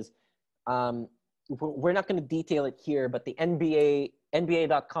situation, because we're not going to detail it here, but the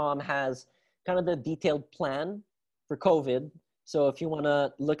NBA.com has kind of the detailed plan for COVID. So if you want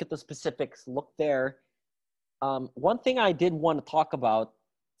to look at the specifics, look there. One thing I did want to talk about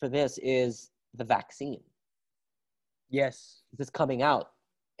for this is the vaccine. Yes. This is coming out,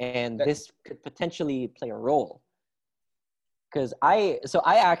 and this could potentially play a role. Because I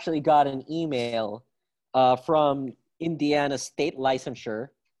actually got an email from Indiana state licensure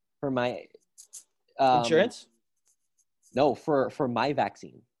for my um Insurance? no for my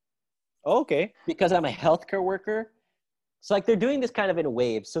vaccine Oh, okay. because I'm a healthcare worker. So like they're doing this kind of in a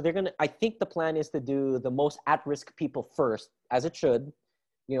wave. So they're gonna. I think the plan is to do the most at-risk people first, as it should.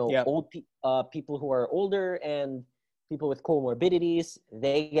 You know, Yep. people who are older and people with comorbidities,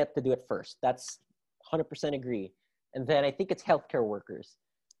 they get to do it first. That's 100% agree. And then I think it's healthcare workers.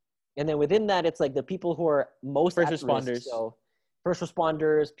 And then within that, it's like the people who are most First at risk. responders. So first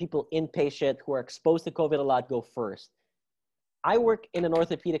responders, people inpatient who are exposed to COVID a lot go first. I work in an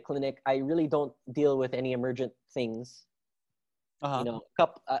orthopedic clinic. I really don't deal with any emergent things. You Uh-huh. know,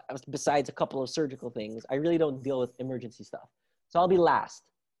 besides a couple of surgical things, I really don't deal with emergency stuff. So I'll be last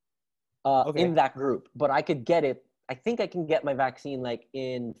Okay. in that group. But I could get it. I think I can get my vaccine like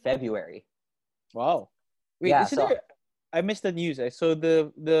in February. Wow. Wait, Yeah. is So there I missed the news. So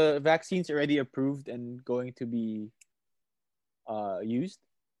the vaccine's already approved and going to be used?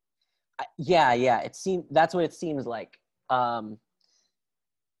 yeah. It seems that's what it seems like. Um,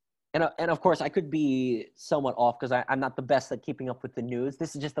 and of course, I could be somewhat off because I'm not the best at keeping up with the news.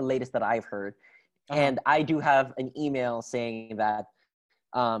 This is just the latest that I've heard. Uh-huh. And I do have an email saying that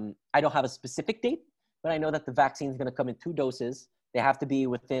I don't have a specific date, but I know that the vaccine is going to come in 2 doses. They have to be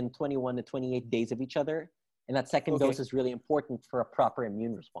within 21 to 28 days of each other. And that second Okay. dose is really important for a proper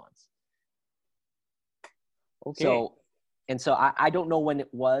immune response. Okay. So, I don't know when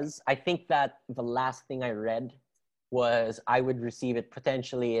it was. I think that the last thing I read was I would receive it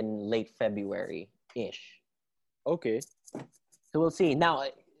potentially in late February-ish. Okay. So we'll see. Now,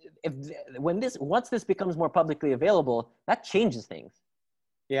 if once this becomes more publicly available, that changes things.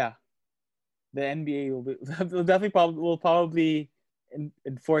 Yeah. The NBA will definitely probably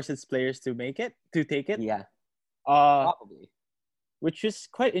enforce its players to take it. Yeah, Uh probably. which is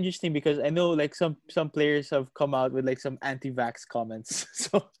quite interesting because I know like some players have come out with like some anti-vax comments.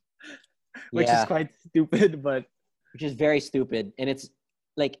 So which is Yeah, quite stupid, but which is very stupid, and it's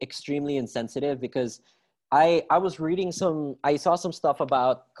like extremely insensitive because I was reading I saw some stuff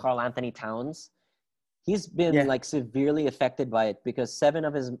about Carl Anthony Towns. He's been yeah. like severely affected by it because 7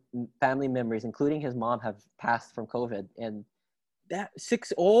 of his family members, including his mom, have passed from COVID, and That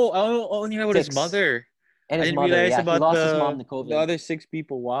six oh I only heard about his 6 mother. and I his didn't mother. realize Yeah, he about lost his mom to the COVID. other six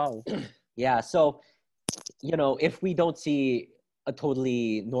people. Wow. Yeah, so if we don't see a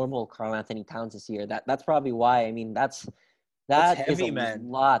totally normal Carl Anthony Towns this year, that's probably why. I mean, That's that is a heavy, man.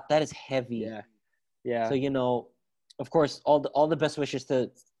 lot. That is heavy. Yeah. Yeah. So of course, all the best wishes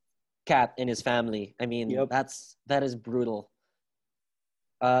to Cat and his family. I mean, Yep. that is brutal.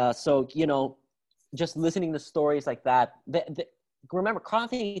 So just listening to stories like that. Remember, Carl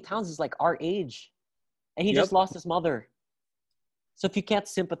Anthony Towns is like our age, and he just Yep. lost his mother. So if you can't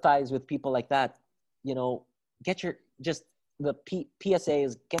sympathize with people like that, get your just the PSA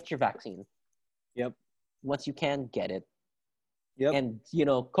is get your vaccine Yep. once you can get it. Yep. And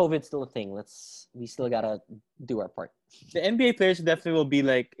COVID's still a thing. We still gotta do our part. The NBA players definitely will be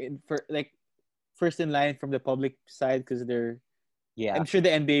like first in line from the public side because Yeah, I'm sure the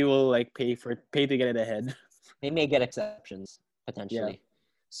NBA will like pay to get it ahead. they may get exceptions Yeah. potentially.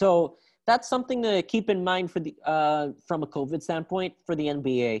 So that's something to keep in mind for the from a COVID standpoint for the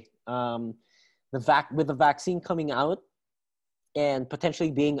NBA. With the vaccine coming out and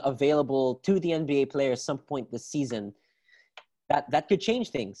potentially being available to the NBA players some point this season, that could change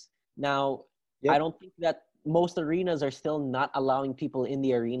things. Now, I Yep. don't think that most arenas are still not allowing people in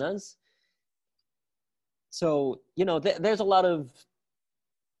the arenas. So, there's a lot of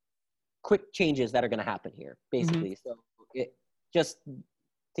quick changes that are going to happen here, Mm-hmm. basically. So, just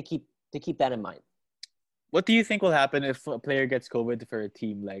to keep that in mind. What do you think will happen if a player gets COVID for a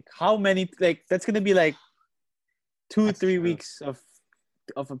team? Like how many? Like that's gonna be like two, That's 3 true. weeks of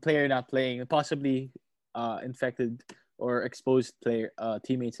a player not playing, possibly infected or exposed player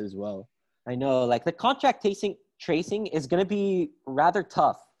teammates as well. I know, like the contract tracing is going to be rather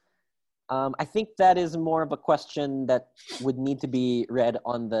tough. I think that is more of a question that would need to be read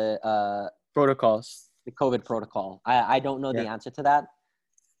on Protocols. the COVID protocol. I don't know the Yeah. answer to that.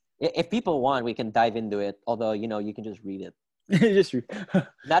 If people want, we can dive into it. Although you can just read it. just Not it's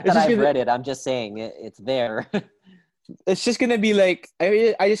that just I've gonna read it. I'm just saying it's there. it's just gonna be like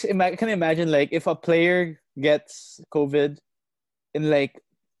I just can imagine like if a player gets COVID in like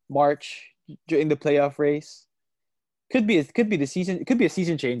March during the playoff race, could be the season. It could be a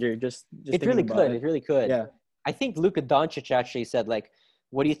season changer. Just It thinking really about could. it. It really could. Yeah. I think Luka Doncic actually said, like,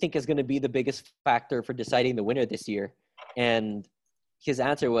 what do you think is going to be the biggest factor for deciding the winner this year? And his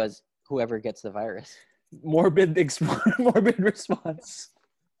answer was whoever gets the virus. Morbid morbid response.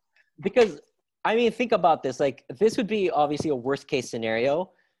 Because I mean, think about this. Like, this would be obviously a worst case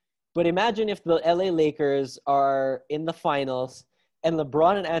scenario, but imagine if the LA Lakers are in the finals and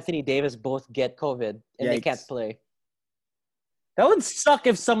LeBron and Anthony Davis both get COVID and they can't Yikes. play. That would suck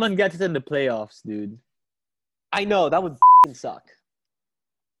if someone gets it in the playoffs, dude. I know that would suck.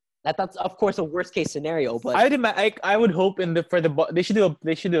 That's of course a worst case scenario, but I would hope they should do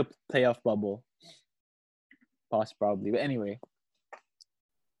a playoff bubble. Probably, but anyway.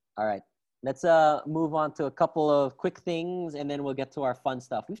 All right. Let's move on to a couple of quick things, and then we'll get to our fun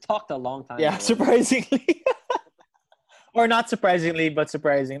stuff. We've talked a long time. Yeah, already. surprisingly. Or not surprisingly, but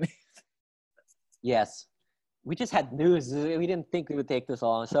surprisingly. Yes. We just had news. We didn't think it would take this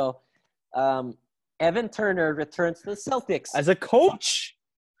long. So, Evan Turner returns to the Celtics. As a coach?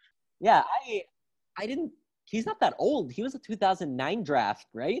 Yeah, I didn't – he's not that old. He was a 2009 draft,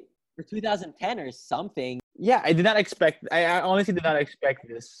 right? Or 2010 or something. Yeah, I did not expect – I honestly did not expect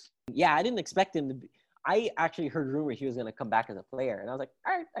this. Yeah, I didn't expect him to be – I actually heard rumor he was going to come back as a player. And I was like,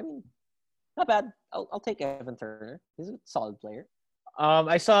 all right, I mean, not bad. I'll take Evan Turner. He's a solid player.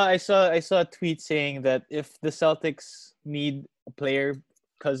 I saw a tweet saying that if the Celtics need a player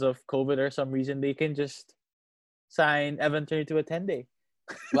because of COVID or some reason, they can just sign Evan Turner to a 10-day.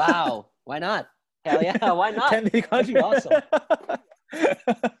 Wow. Why not? Hell yeah, why not? 10-day That'd be contract. awesome.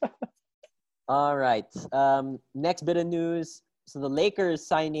 All right. Next bit of news. So the Lakers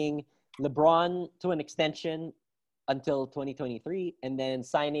signing LeBron to an extension until 2023 and then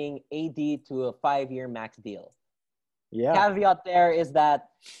signing AD to a 5-year max deal. Yeah. Caveat there is that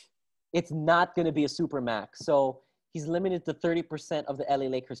it's not going to be a super max. So he's limited to 30% of the LA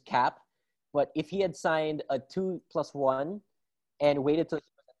Lakers cap. But if he had signed a 2+1 and waited till he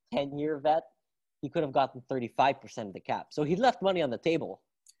was a 10-year vet, he could have gotten 35% of the cap. So he left money on the table.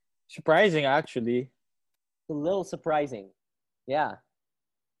 Surprising, actually. A little surprising. Yeah.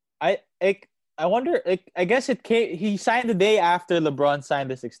 I wonder. I guess he signed the day after LeBron signed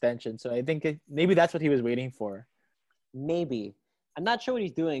this extension, so I think maybe that's what he was waiting for. Maybe. I'm not sure what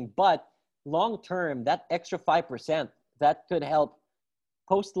he's doing, but long term, that extra 5% that could help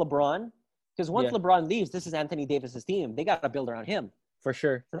post LeBron. Because once LeBron leaves, this is Anthony Davis's team. They got to build around him. For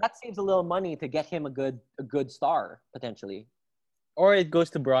sure. So that saves a little money to get him a good star potentially. Or it goes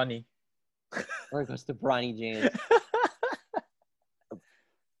to Bronny. Or it goes to Bronny James.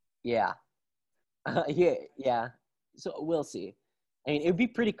 Yeah. Yeah. So we'll see. I mean, it would be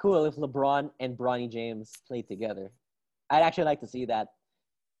pretty cool if LeBron and Bronny James played together. I'd actually like to see that.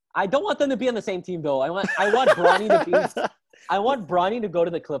 I don't want them to be on the same team though. I want Bronny to go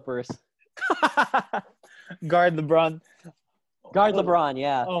to the Clippers. Guard LeBron. Guard LeBron,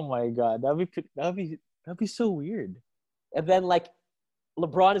 yeah. Oh my god, that'd be so weird. And then like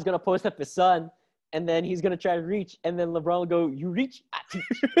LeBron is gonna post up his son, and then he's gonna try to reach, and then LeBron will go, "You reach."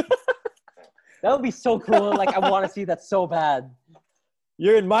 That would be so cool. Like I want to see that so bad.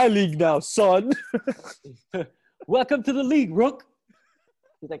 You're in my league now, son. Welcome to the league, Rook.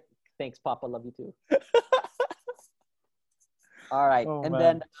 He's like, "Thanks, Papa. Love you too." All right,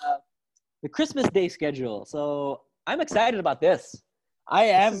 then the Christmas Day schedule. So I'm excited about this. I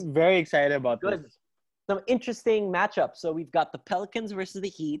am very excited about this. Some interesting matchups. So we've got the Pelicans versus the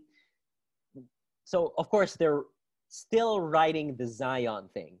Heat. So, of course, they're still riding the Zion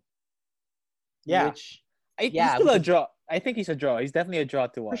thing. Yeah. He's still a draw. I think he's a draw. He's definitely a draw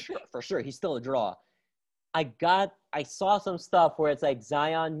to watch. For sure. He's still a draw. I saw some stuff where it's like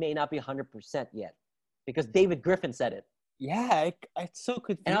Zion may not be 100% yet because David Griffin said it. Yeah, it's so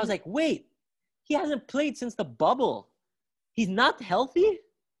confusing. And I was like, wait, he hasn't played since the bubble. He's not healthy?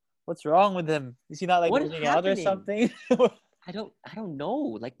 What's wrong with him? Is he not like working out or something? I don't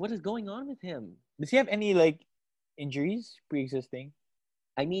know. Like, what is going on with him? Does he have any like injuries pre-existing?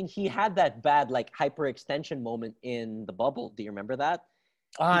 I mean, he had that bad like hyperextension moment in the bubble. Do you remember that?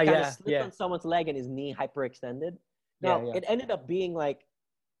 He kind of slipped on someone's leg and his knee hyperextended. Now it ended up being like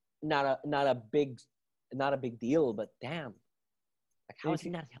not a big deal, but damn, like how is he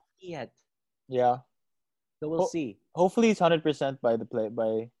not healthy yet? Yeah. So we'll see. Hopefully, he's 100% by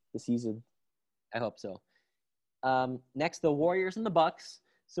the season. I hope so. Next, the Warriors and the Bucks.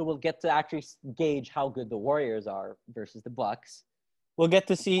 So we'll get to actually gauge how good the Warriors are versus the Bucks. We'll get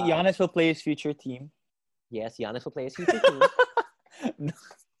to see Giannis will play his future team. Yes, Giannis will play his future team.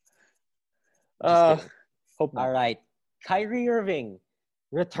 Hope not. All right. Kyrie Irving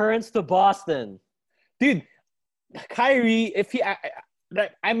returns to Boston. Dude, Kyrie, if he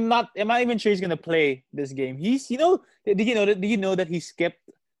I'm not even sure he's gonna play this game. Did you know that he skipped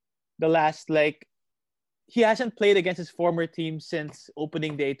the last he hasn't played against his former team since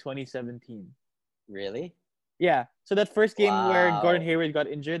opening day 2017. Really? Yeah. So that first game where Gordon Wow. Hayward got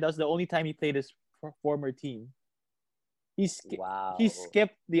injured, that was the only time he played his former team. He Wow.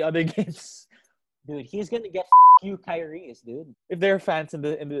 skipped the other games. Dude, he's gonna get you Kyrie's, dude. If there are fans in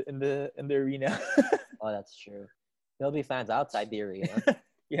the arena. Oh, that's true. There'll be fans outside the arena.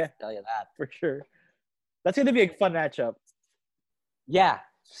 Yeah, Tell you that. for sure. That's gonna be a fun matchup. Yeah.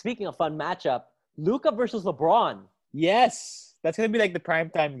 Speaking of fun matchup, Luca versus LeBron. Yes, that's gonna be like the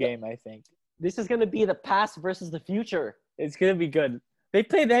primetime game. I think This is gonna be the past versus the future. it's gonna be good. They've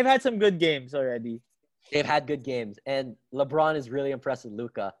had some good games already. They've had good games, and LeBron is really impressed with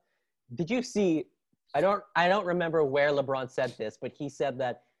Luca. Did you see? I don't remember where LeBron said this, but he said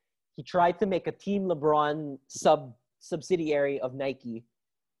that he tried to make a Team LeBron subsidiary of Nike,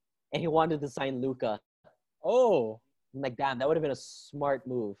 and he wanted to sign Luca. Oh, I'm like, damn, that would have been a smart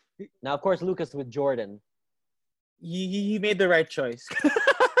move. Now, of course, Luca's with Jordan. he made the right choice.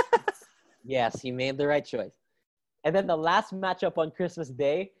 Yes, he made the right choice. And then the last matchup on Christmas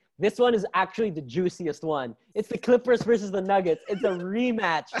Day, this one is actually the juiciest one. It's the Clippers versus the Nuggets. It's a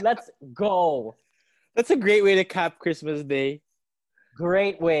rematch. Let's go. That's a great way to cap Christmas Day.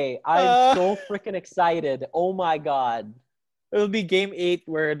 Great way. I'm so freaking excited. Oh my God. It'll be game 8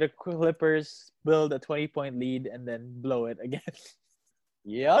 where the Clippers build a 20-point lead and then blow it again.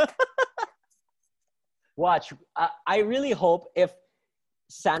 Yep. Watch. I really hope if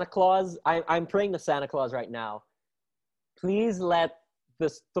Santa Claus, I'm praying to Santa Claus right now. Please let the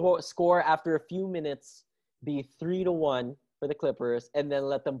score after a few minutes be 3-1 for the Clippers, and then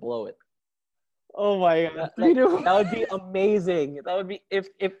let them blow it. Oh my God. That would be amazing. That would be if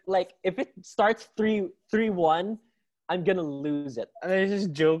it starts 3-1, I'm gonna lose it. And there's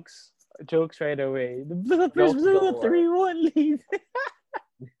just jokes right away. The Clippers Jokes blew a galore. 3-1 lead.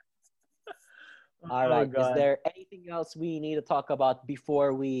 All right. Is God. there anything else we need to talk about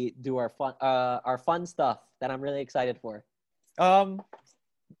before we do our fun stuff that I'm really excited for?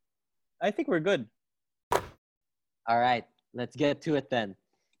 I think we're good. All right, let's get to it then.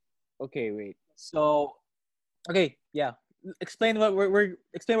 Okay, wait. So, Okay, yeah. Explain what we're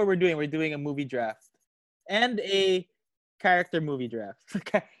doing. We're doing a movie draft and a character movie draft.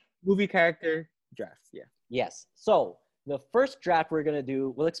 Movie character draft. Yeah. yes. So, the first draft we're going to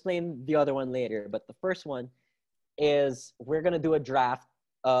do, we'll explain the other one later, but the first one is we're going to do a draft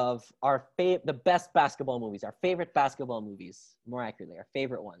of the best basketball movies, our favorite basketball movies, more accurately, our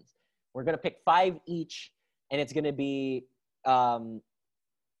favorite ones. We're going to pick 5 each, and it's going to be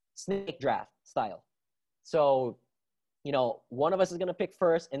snake draft style. So, one of us is going to pick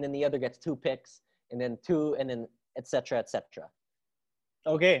first, and then the other gets 2 picks, and then 2, and then et cetera, et cetera.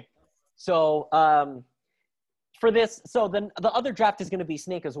 Okay. So, for this, so then the other draft is going to be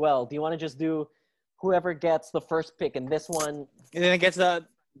snake as well. Do you want to just do whoever gets the first pick in this one? And then it gets the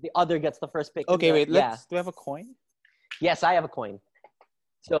other gets the first pick. Okay, wait. Do we have a coin? Yes, I have a coin.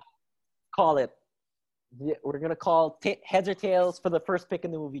 So, call it. We're going to call heads or tails for the first pick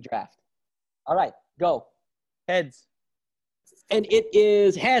in the movie draft. All right, go. Heads. And it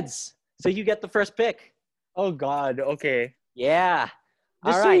is heads. So you get the first pick. Oh God. Okay. Yeah.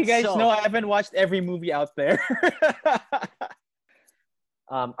 Just all so right, you guys know, I haven't watched every movie out there.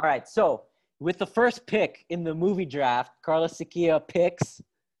 All right. So with the first pick in the movie draft, Carlos Siquia picks.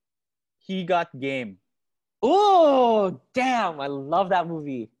 He Got Game. Oh, damn. I love that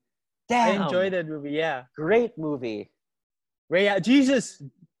movie. Damn. I enjoyed that movie. Yeah. Great movie. Jesus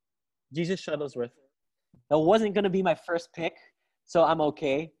Shuttlesworth. That wasn't going to be my first pick, so I'm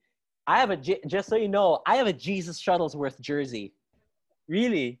okay. Just so you know, I have a Jesus Shuttlesworth jersey.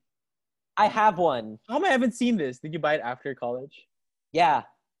 Really? I have one. How come I haven't seen this? Did you buy it after college? Yeah.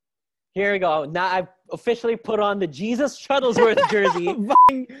 Here we go. Now I've officially put on the Jesus Shuttlesworth jersey.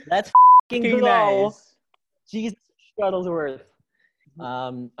 Let's go. Nice. Jesus Shuttlesworth.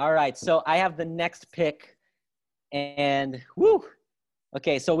 All right. So I have the next pick. And woo.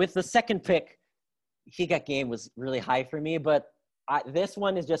 Okay. So with the second pick, He Got Game was really high for me, but this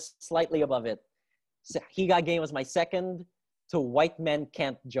one is just slightly above it. So He Got Game was my second to White Men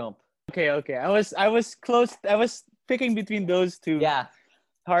Can't Jump. Okay. I was close. I was picking between those two. Yeah.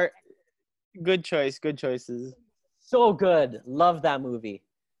 Good choices. So good. Love that movie.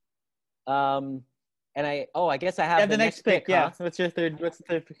 And I guess I have the next pick. Huh? Yeah. What's the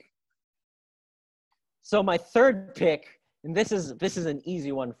third pick? So my third pick, and this is an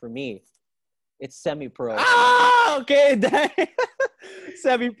easy one for me. It's Semi-Pro. Ah, okay.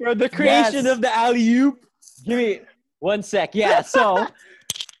 Semi-Pro, the creation of the alley-oop. Give me 1 sec. Yeah, so.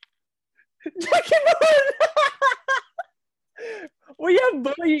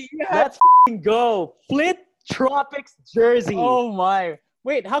 Let's go. Flit Tropics jersey. Oh, my.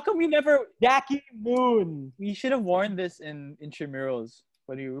 Wait, how come we never? Jackie Moon. We should have worn this in intramurals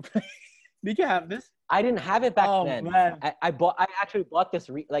when you were playing. Did you have this? I didn't have it back Oh then. man, I actually bought this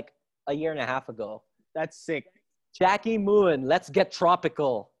like a year and a half ago. that's sick. Jackie Moon, let's get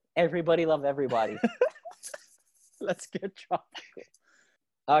tropical. Everybody love everybody. Let's get tropical.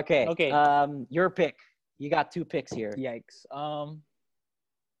 Okay. Okay. Your pick. You got 2 picks here. Yikes.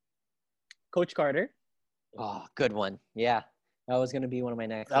 Coach Carter. Oh, good one. Yeah. That was gonna be one of my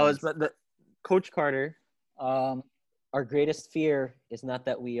next That was ones. the Coach Carter. Our greatest fear is not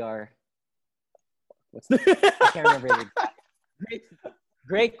that we are. What's the? I can't remember it.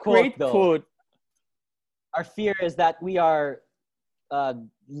 Great quote, Great though. quote. Our fear is that we are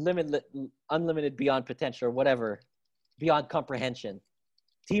unlimited beyond potential or whatever, beyond comprehension.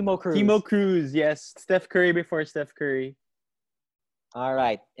 Timo Cruz. Timo Cruz, yes. Steph Curry before Steph Curry. All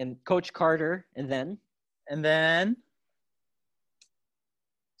right. And Coach Carter, and then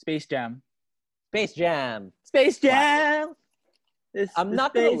Space Jam. Space Jam. Space Jam. I'm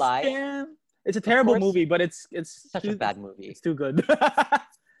not going to lie. Jam. It's a terrible movie, but it's such a bad movie. It's too good. But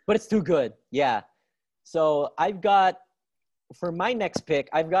it's too good. Yeah. So for my next pick,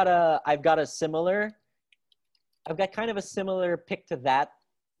 I've got kind of a similar pick to that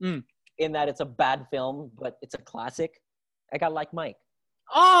in that it's a bad film, but it's a classic. I got Like Mike.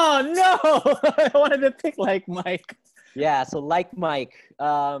 Oh, no. I wanted to pick Like Mike. Yeah, so Like Mike.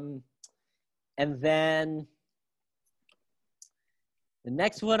 And then the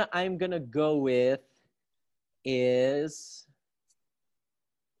next one I'm going to go with is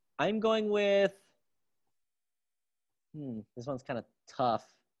I'm going with this one's kind of tough.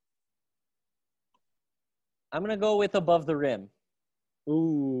 I'm going to go with Above the Rim.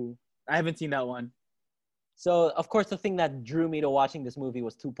 Ooh, I haven't seen that one. So, of course, the thing that drew me to watching this movie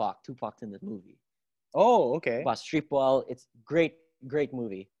was Tupac. Tupac's in this movie. Oh, okay. About street ball. It's great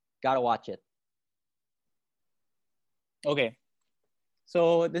movie. Gotta watch it. Okay.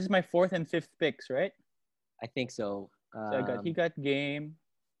 So this is my 4th and 5th picks, right? I think so. So he got Game,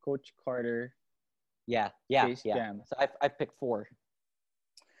 Coach Carter. Yeah. Space Jam. So I picked 4.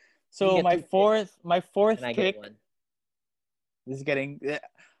 So my fourth and pick. This is getting.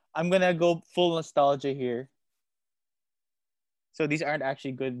 I'm gonna go full nostalgia here. So these aren't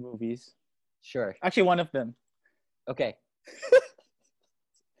actually good movies. Sure. Actually, one of them. Okay.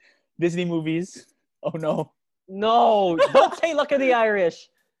 Disney movies. Oh no. No, don't say Luck of the Irish.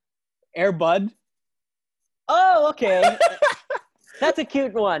 Air Bud. Oh, okay. That's a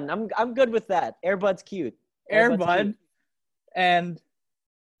cute one. I'm good with that. Air Bud's cute. Air Bud. Cute. And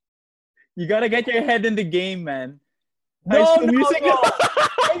you gotta get your head in the game, man. No. Are you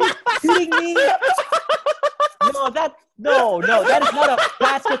kidding me? No, that is not a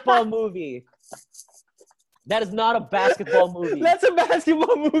basketball movie. That is not a basketball movie. That's a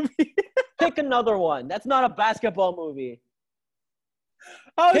basketball movie. Pick another one. That's not a basketball movie.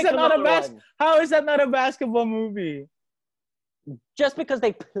 How is that not a basketball movie? Just because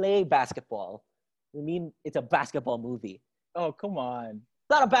they play basketball, I mean it's a basketball movie. Oh, come on. It's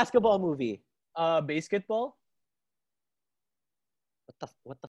not a basketball movie. Basketball?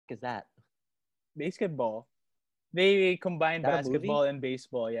 What the fuck is that? Basketball. They combine basketball and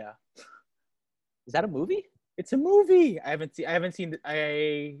baseball, yeah. Is that a movie? It's a movie. I haven't seen it.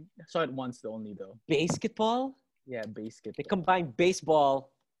 I saw it once only though. Basketball? Yeah, basketball. They combine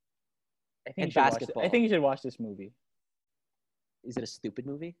baseball and basketball. I think you should watch this movie. Is it a stupid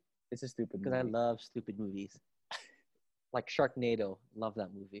movie? It's a stupid movie. Because I love stupid movies. Like Sharknado. Love that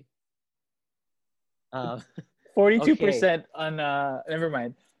movie. 42% on never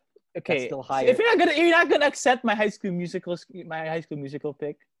mind. Okay. That's still higher. If you're not gonna accept my high school musical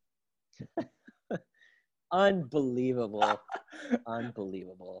pick. Unbelievable.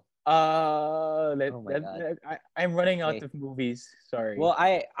 Oh my God. I'm running out of movies. Sorry. Well,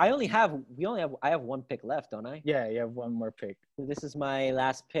 I have one pick left, don't I? Yeah, you have one more pick. This is my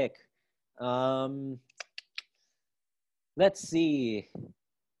last pick. Let's see.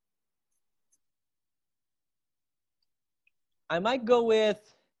 I might go with.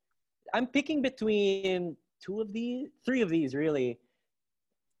 I'm picking between three of these, really.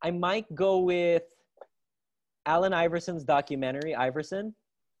 I might go with Allen Iverson's documentary, Iverson.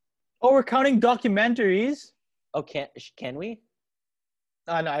 Oh, we're counting documentaries? Oh, can we?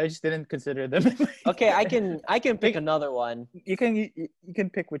 No, I just didn't consider them. Okay, I can pick another one. You can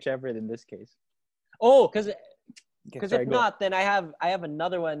pick whichever in this case. Oh, because if not, then I have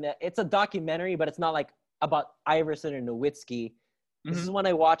another one that it's a documentary, but it's not like about Iverson or Nowitzki. This is one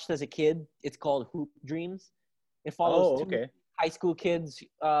I watched as a kid. It's called Hoop Dreams. It follows two high school kids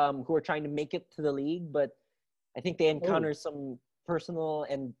who are trying to make it to the league, but I think they encounter some personal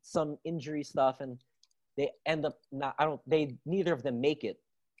and some injury stuff, and they end up not. I don't. They neither of them make it,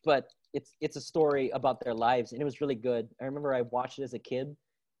 but it's a story about their lives, and it was really good. I remember I watched it as a kid.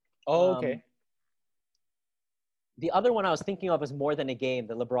 Oh, okay. The other one I was thinking of is More Than a Game,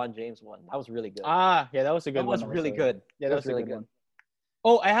 the LeBron James one. That was really good. Ah, yeah, that was a good That one. was really also. good. Yeah, that was really a good good. one.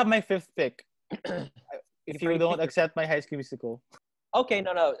 Oh, I have my fifth pick. If you don't pick accept my High School Musical. Okay,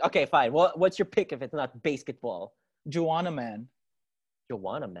 no. Okay, fine. Well, what's your pick if it's not basketball? Joanna Man.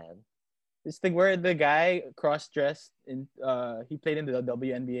 Joanna Man. This thing where the guy cross-dressed in he played in the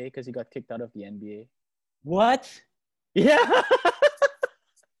WNBA because he got kicked out of the NBA. What? Yeah.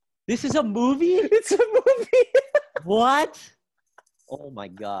 This is a movie? It's a movie. What? Oh my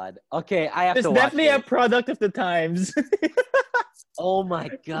god. Okay, I have It's to watch definitely it. a product of the times. Oh my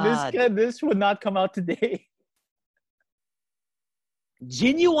god. This would not come out today.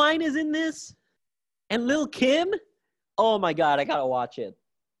 Genuine is in this? And Lil Kim? Oh my god, I gotta watch it.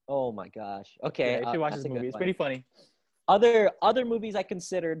 Oh my gosh. Okay. Yeah, you should watch that's this a good movie. It's one. pretty funny. Other movies I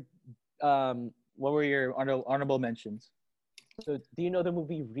considered. What were your honorable mentions? So do you know the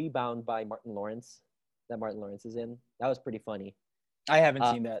movie Rebound by Martin Lawrence? That Martin Lawrence is in? That was pretty funny. I haven't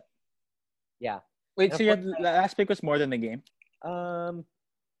seen that. Yeah. Wait, And so your last pick was More Than a Game?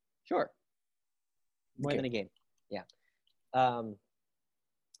 Sure. More Okay. Than a Game. Yeah.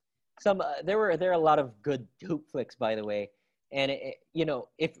 There are a lot of good hoop flicks, by the way, and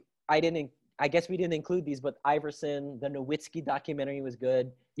if I guess we didn't include these, but Iverson, the Nowitzki documentary was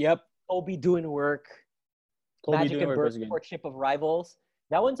good. Yep. Kobe Doing Work, Magic and Bird, Courtship of Rivals.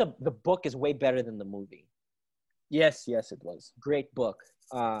 That the book is way better than the movie. Yes, it was. Great book.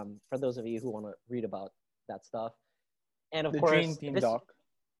 For those of you who want to read about that stuff, and of The course, Dream Team doc.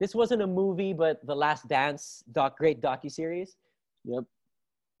 This wasn't a movie, but The Last Dance great docuseries. Yep.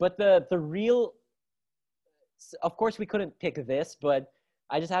 But the real, of course, we couldn't pick this, but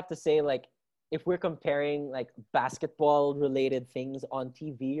I just have to say, like, if we're comparing like basketball related things on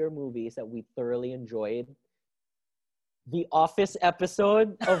TV or movies that we thoroughly enjoyed, the Office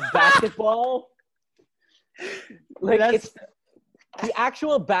episode of basketball, like the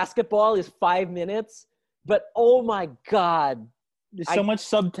actual basketball is 5 minutes, but oh my god, there's so much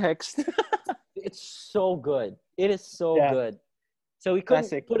subtext. It's so good. It is so good. So we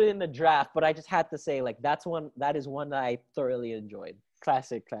couldn't put it in the draft, but I just had to say, like, that is one that I thoroughly enjoyed.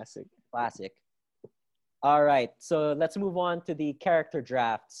 Classic. All right, so let's move on to the character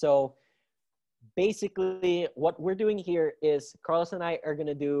draft. So basically what we're doing here is Carlos and I are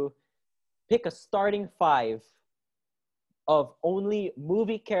going to pick a starting 5 of only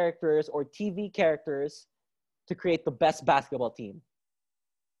movie characters or TV characters to create the best basketball team.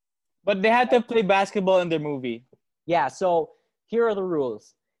 But they had to play basketball in their movie. Yeah, so here are the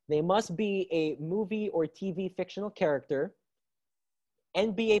rules. They must be a movie or TV fictional character.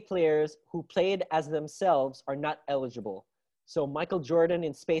 NBA players who played as themselves are not eligible. So Michael Jordan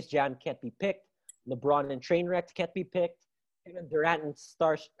in Space Jam can't be picked. LeBron in Trainwreck can't be picked. Kevin Durant in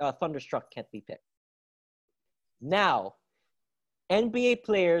Thunderstruck can't be picked. Now, NBA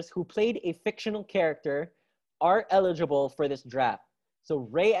players who played a fictional character are eligible for this draft. So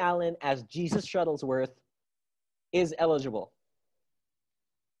Ray Allen as Jesus Shuttlesworth is eligible.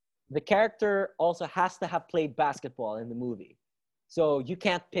 The character also has to have played basketball in the movie. So you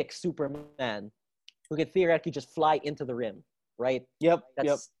can't pick Superman, who could theoretically just fly into the rim, right? Yep.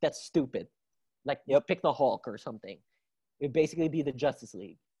 That's stupid. Like, pick the Hulk or something. It would basically be the Justice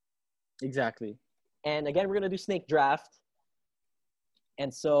League. Exactly. And again, we're going to do snake draft.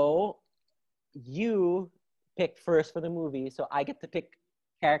 And so you picked first for the movie, so I get to pick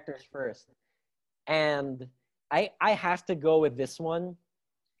characters first. And I have to go with this one.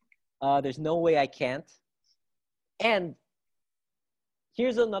 There's no way I can't. And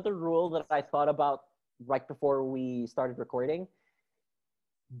here's another rule that I thought about right before we started recording.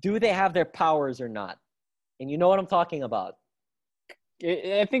 Do they have their powers or not? And you know what I'm talking about.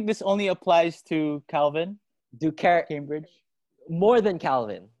 I think this only applies to Calvin. Cambridge? More than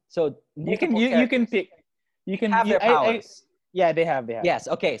Calvin. So you can pick. You can have their powers. Yeah, they have. Yes.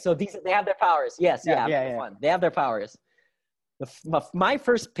 Okay. So they have their powers. Yes. Yeah. Fun. They have their powers. My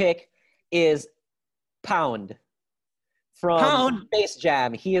first pick is Pound from Space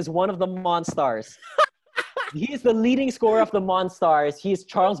Jam. He is one of the Monstars. He is the leading scorer of the Monstars. He is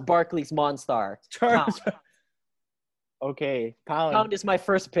Charles Barkley's Monstar. Okay, Pound. Pound is my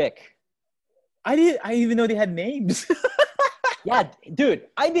first pick. I didn't even know they had names. Yeah, dude,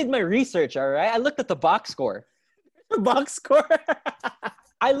 I did my research. All right, I looked at the box score. Box score.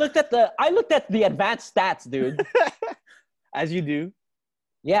 I looked at the advanced stats, dude. As you do.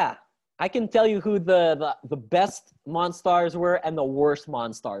 Yeah, I can tell you who the best Monstars were and the worst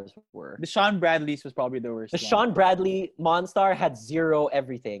Monstars were. The Sean Bradley's was probably the worst The one. Sean Bradley Monstar had 0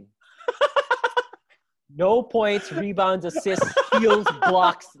 everything. No points, rebounds, assists, steals,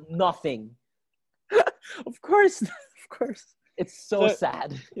 blocks, nothing. Of course. It's so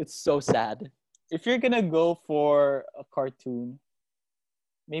sad. It's so sad. If you're gonna go for a cartoon,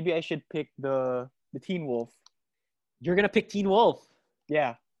 maybe I should pick the Teen Wolf. You're going to pick Teen Wolf.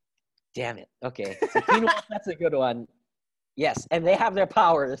 Yeah. Damn it. Okay. So Teen Wolf, that's a good one. Yes, and they have their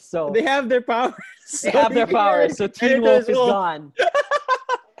powers. So They have their powers. they have their powers. So Teen Wolf is gone.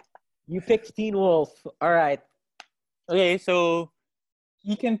 You picked Teen Wolf. All right. Okay, so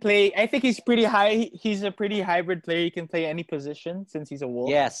he can play. I think he's pretty high. He's a pretty hybrid player. He can play any position since he's a wolf.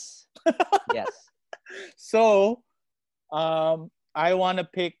 Yes. Yes. So, I want to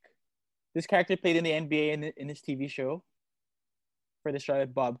pick this character played in the NBA in his TV show for the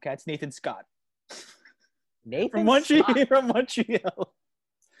Charlotte Bobcats, Nathan Scott. Nathan Scott? From Montreal.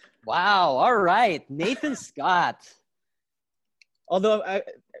 Wow. All right. Nathan Scott. Although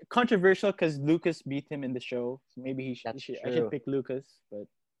controversial because Lucas beat him in the show. So maybe I should pick Lucas. But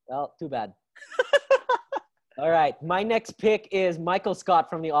well, too bad. All right. My next pick is Michael Scott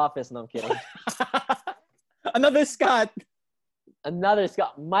from The Office. No, I'm kidding. Another Scott.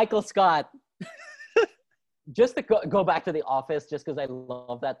 Michael Scott. Just to go back to The Office, just because I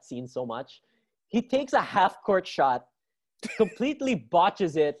love that scene so much. He takes a half-court shot, completely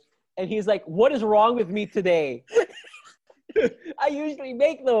botches it, and he's like, "What is wrong with me today?" I usually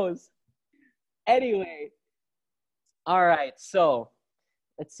make those. Anyway. All right. So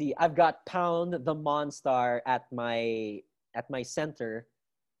let's see. I've got Pound the Monstar at my center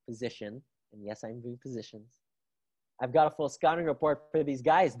position. And yes, I'm doing positions. I've got a full scouting report for these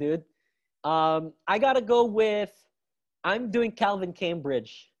guys, dude. I gotta go with I'm doing Calvin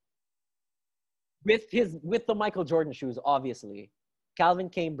Cambridge. With the Michael Jordan shoes, obviously. Calvin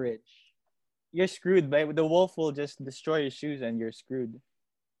Cambridge. You're screwed, but the wolf will just destroy your shoes and you're screwed.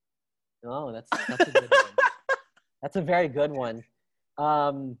 Oh, that's a good one. That's a very good one.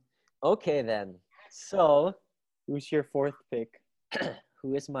 Okay then. So, who's your fourth pick?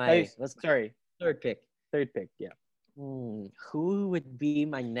 Who is my third pick? Third pick, yeah. Who would be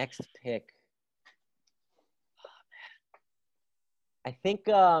my next pick? I think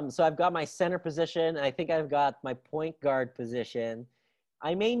so I've got my center position, and I think I've got my point guard position.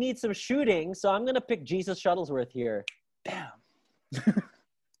 I may need some shooting, so I'm gonna pick Jesus Shuttlesworth here. Damn.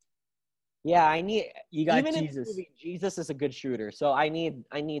 Yeah, I need. You got even Jesus. In the movie, Jesus is a good shooter, so I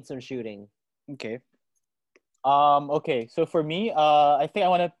need some shooting. Okay. Okay. So for me, I think I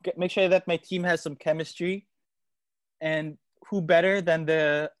want to make sure that my team has some chemistry, and who better than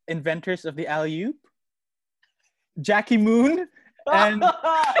the inventors of the alley-oop, Jackie Moon and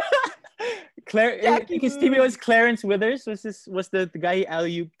Claire. His teammate was Clarence Withers. Was the guy he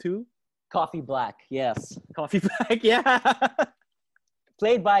alley-ooped to? Coffee Black, yes. Coffee Black, yeah.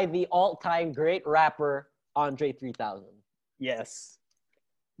 Played by the all-time great rapper Andre 3000. Yes,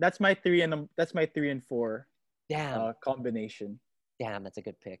 that's my 3 and 4. Damn. Combination. Damn, that's a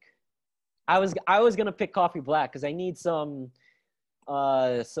good pick. I was gonna pick Coffee Black because I need some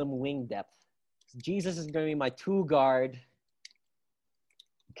wing depth. Jesus is gonna be my 2 guard.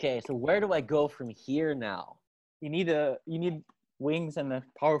 Okay, so where do I go from here now? You need wings and a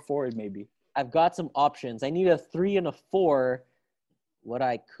power forward maybe. I've got some options. I need a 3 and a 4. What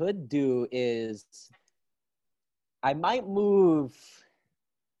I could do is I might move.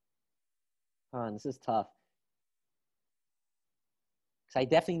 This is tough. Because I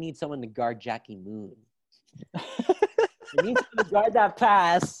definitely need someone to guard Jackie Moon. I need someone to guard that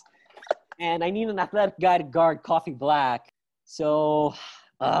pass. And I need an athletic guy to guard Coffee Black. So,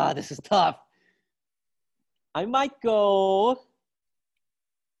 this is tough. I might go.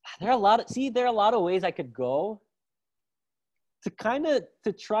 There are a lot of ways I could go to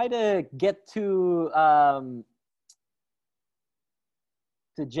try to get to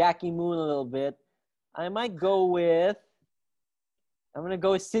Jackie Moon a little bit. I'm going to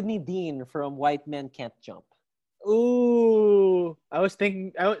go with Sidney Dean from White Men Can't Jump. Ooh, I was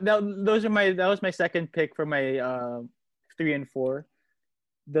thinking that was my second pick for my 3 and 4.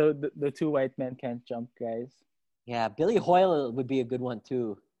 The 2 White Men Can't Jump guys. Yeah, Billy Hoyle would be a good one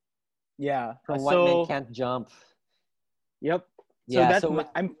too. Yeah, from White Men Can't Jump. Yep.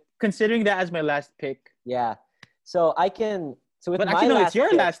 I'm considering that as my last pick. Yeah. So I can. So with but my actually, no, last it's your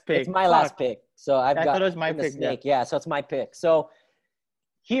pick, last pick. It's my last pick. So I thought it was my pick. Yeah, so it's my pick. So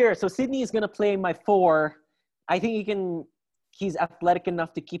here, Sydney is gonna play my 4. I think he's athletic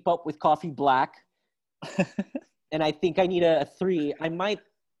enough to keep up with Coffee Black. And I think I need a 3.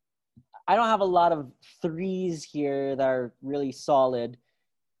 I don't have a lot of threes here that are really solid.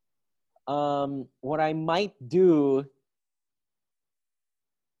 What I might do.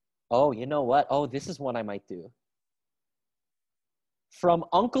 Oh, you know what? Oh, this is what I might do. From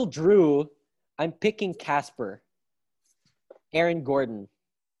Uncle Drew, I'm picking Casper. Aaron Gordon.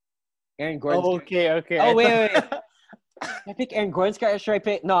 Aaron Gordon's Oh, okay. Oh, wait. Should I pick Aaron Gordon's character? Should I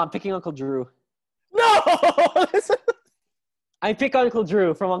pick? No, I'm picking Uncle Drew. No! I pick Uncle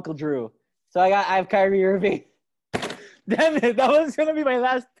Drew from Uncle Drew. So I have Kyrie Irving. Damn it, that was gonna be my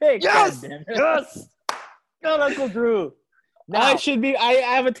last pick. Yes! God damn it. Yes! Got Uncle Drew. Now, I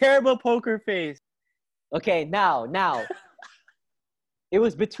have a terrible poker face. okay, now. It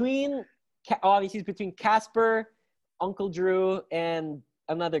was obviously it's between Casper, Uncle Drew, and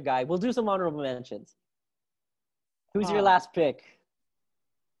another guy. We'll do some honorable mentions. Who's your last pick?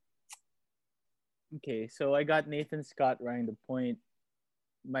 Okay, so I got Nathan Scott running the point.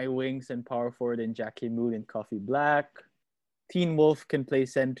 My wings and power forward and Jackie Moon and Coffee Black. Teen Wolf can play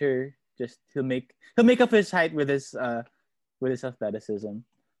center. Just he'll make up his height with his athleticism.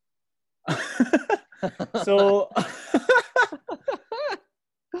 So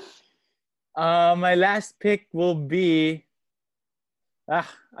my last pick will be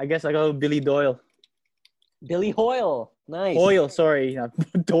I guess I go Billy Doyle. Billy Hoyle. Nice. Hoyle, sorry. Not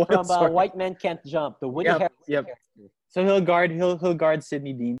Doyle. From White Men Can't Jump. The Woody Harrelson character. So he'll guard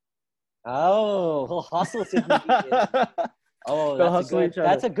Sidney Dean. Oh, he'll hustle Sidney Dean. Oh,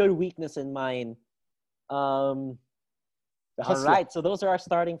 that's a good weakness in mine. All right, so those are our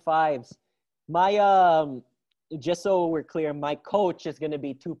starting fives. My just so we're clear, my coach is going to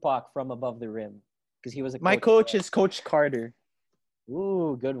be Tupac from Above the Rim because he was my coach is Coach Carter.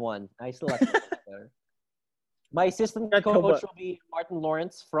 Ooh, good one. I still like that better. My assistant coach will be Martin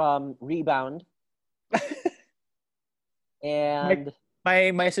Lawrence from Rebound. And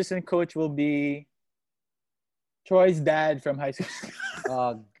my assistant coach will be Troy's dad from high school.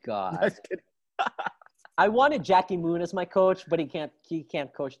 Oh God. I wanted Jackie Moon as my coach, but he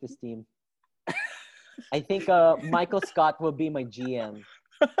can't coach this team. I think Michael Scott will be my GM.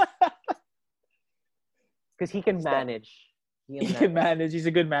 Because he can manage. He can manage. He's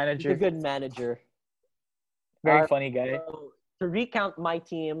a good manager. He's a good manager. Very funny guy. So to recount my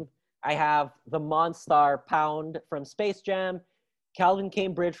team, I have the Monstar Pound from Space Jam, Calvin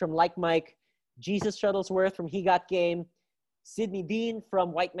Cambridge from Like Mike, Jesus Shuttlesworth from He Got Game, Sidney Dean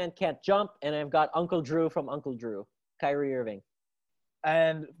from White Man Can't Jump, and I've got Uncle Drew from Uncle Drew, Kyrie Irving.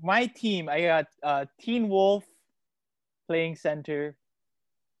 And my team, I got Teen Wolf playing center,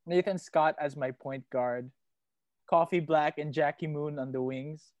 Nathan Scott as my point guard, Coffee Black and Jackie Moon on the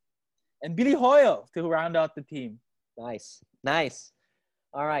wings, and Billy Hoyle to round out the team. Nice.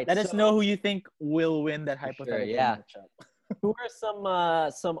 All right. Let us know who you think will win that hypothetical matchup. Who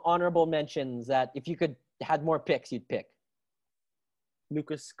are some honorable mentions that if you could had more picks, you'd pick?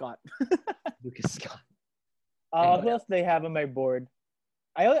 Lucas Scott. Lucas Scott. Who else do they have on my board?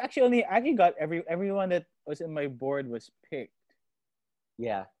 I actually got everyone that was in my board was picked.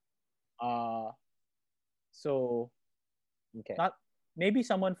 Yeah. So okay. Not maybe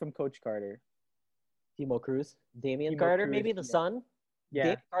someone from Coach Carter. Timo Cruz. Damian Carter, Cruz, maybe the son. Yeah.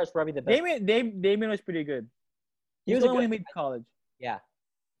 Damian Carter's probably the best. Damian was pretty good. He was the one who made college. Yeah.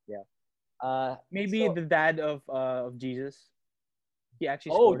 Maybe the dad of Jesus. He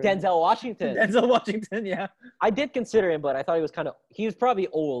actually scored Denzel Washington. Denzel Washington, yeah. I did consider him, but I thought he was probably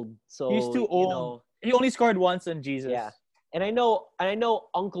old. So he's too old. He only scored once on Jesus. Yeah. And I know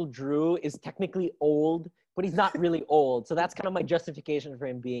Uncle Drew is technically old, but he's not really old. So that's kind of my justification for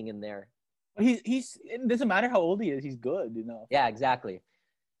him being in there. He's it doesn't matter how old he is, he's good, Yeah, exactly.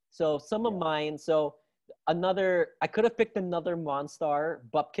 So some of mine, I could have picked another Monstar,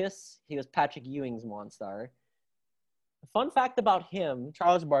 Bupkis. He was Patrick Ewing's Monstar. Fun fact about him.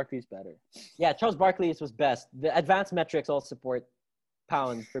 Charles Barkley's better. Yeah, Charles Barkley's was best. The advanced metrics all support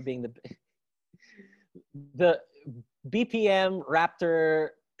Pound for being the BPM, Raptor,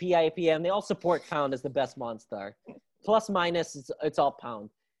 PIPM, they all support Pound as the best Monstar. Plus, minus, it's all Pound.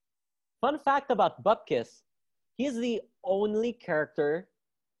 Fun fact about Bupkis, he is the only character,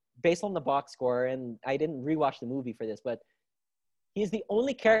 based on the box score, and I didn't rewatch the movie for this, but he's the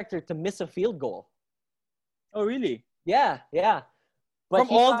only character to miss a field goal. Oh, really? Yeah. But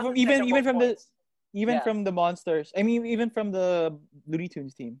even from the Monsters. I mean, even from the Looney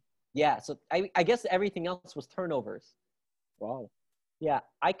Tunes team. Yeah, so I guess everything else was turnovers. Wow. Yeah,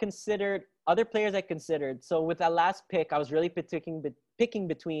 other players I considered. So with that last pick, I was really picking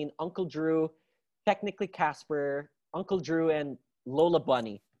between Uncle Drew, technically Casper, Uncle Drew, and Lola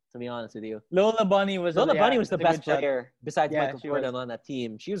Bunny. To be honest with you, Lola Bunny was Lola Bunny was the that's a best good shout. player besides Yeah, Michael she Jordan was. on that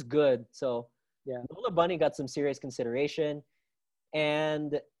team. She was good. So Yeah. Lola Bunny got some serious consideration.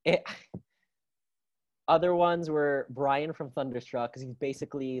 And other ones were Brian from Thunderstruck because he's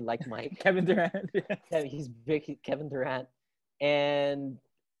basically like Mike. Kevin Durant. Yeah, he's big. Kevin Durant and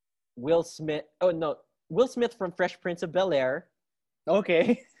Will Smith. Oh no, Will Smith from Fresh Prince of Bel-Air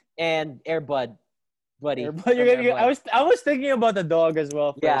Okay. and Air Bud, buddy. But from Air Bud. I was thinking about the dog as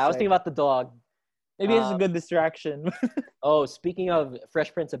well. Yeah, I was thinking about the dog. Maybe it's a good distraction. Oh, speaking of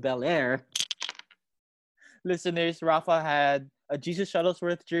Fresh Prince of Bel-Air, Listeners, Rafa had a Jesus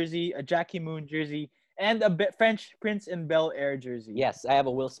Shuttlesworth jersey, a Jackie Moon jersey, and a French Prince in Bel Air jersey. yes, I have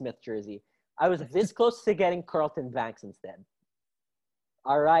a Will Smith jersey. I was this close to getting Carlton Banks instead.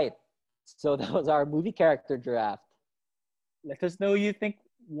 All right, so that was our movie character draft. Let us know who you think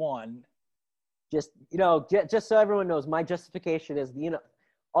won. Just just so everyone knows, my justification is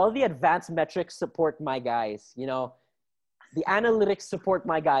all the advanced metrics support my guys. The analytics support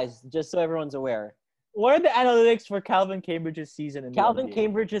my guys. Just so everyone's aware. What are the analytics for Calvin Cambridge's season in Calvin the NBA?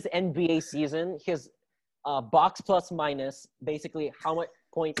 Cambridge's NBA season, his box plus minus, basically how much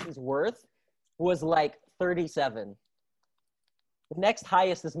points he's worth, was like 37. The next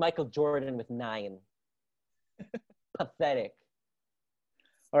highest is Michael Jordan with 9. Pathetic.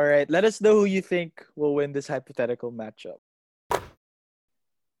 All right, let us know who you think will win this hypothetical matchup.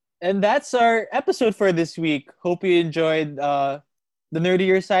 And that's our episode for this week. Hope you enjoyed the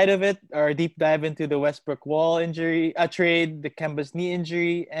nerdier side of it, our deep dive into the Westbrook Wall injury trade, the Kemba's knee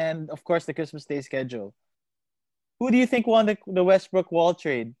injury, and of course the Christmas Day schedule. Who do you think won the Westbrook Wall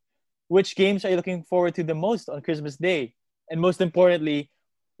trade? Which games are you looking forward to the most on Christmas Day? And most importantly,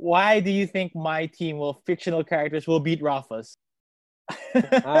 why do you think my team, fictional characters, will beat Rafa's?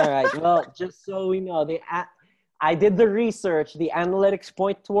 All right. Well, just so we know, I did the research. The analytics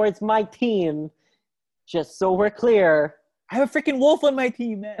point towards my team. Just so we're clear. I have a freaking wolf on my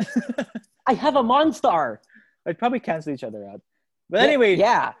team, man. I have a monster. I'd probably cancel each other out. But anyway.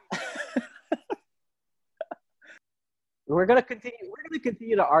 Yeah. We're gonna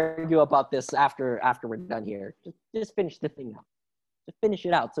continue to argue about this after we're done here. Just finish the thing out. Just finish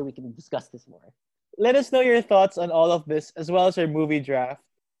it out so we can discuss this more. Let us know your thoughts on all of this, as well as our movie draft.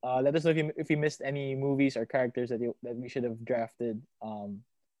 Let us know if you missed any movies or characters that we should have drafted.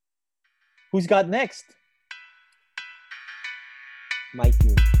 Who's got next? My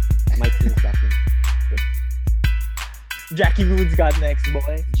team's got next. Jackie Moon's got next,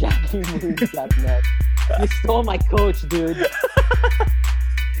 boy. Jackie Moon's got next. You stole my coach, dude.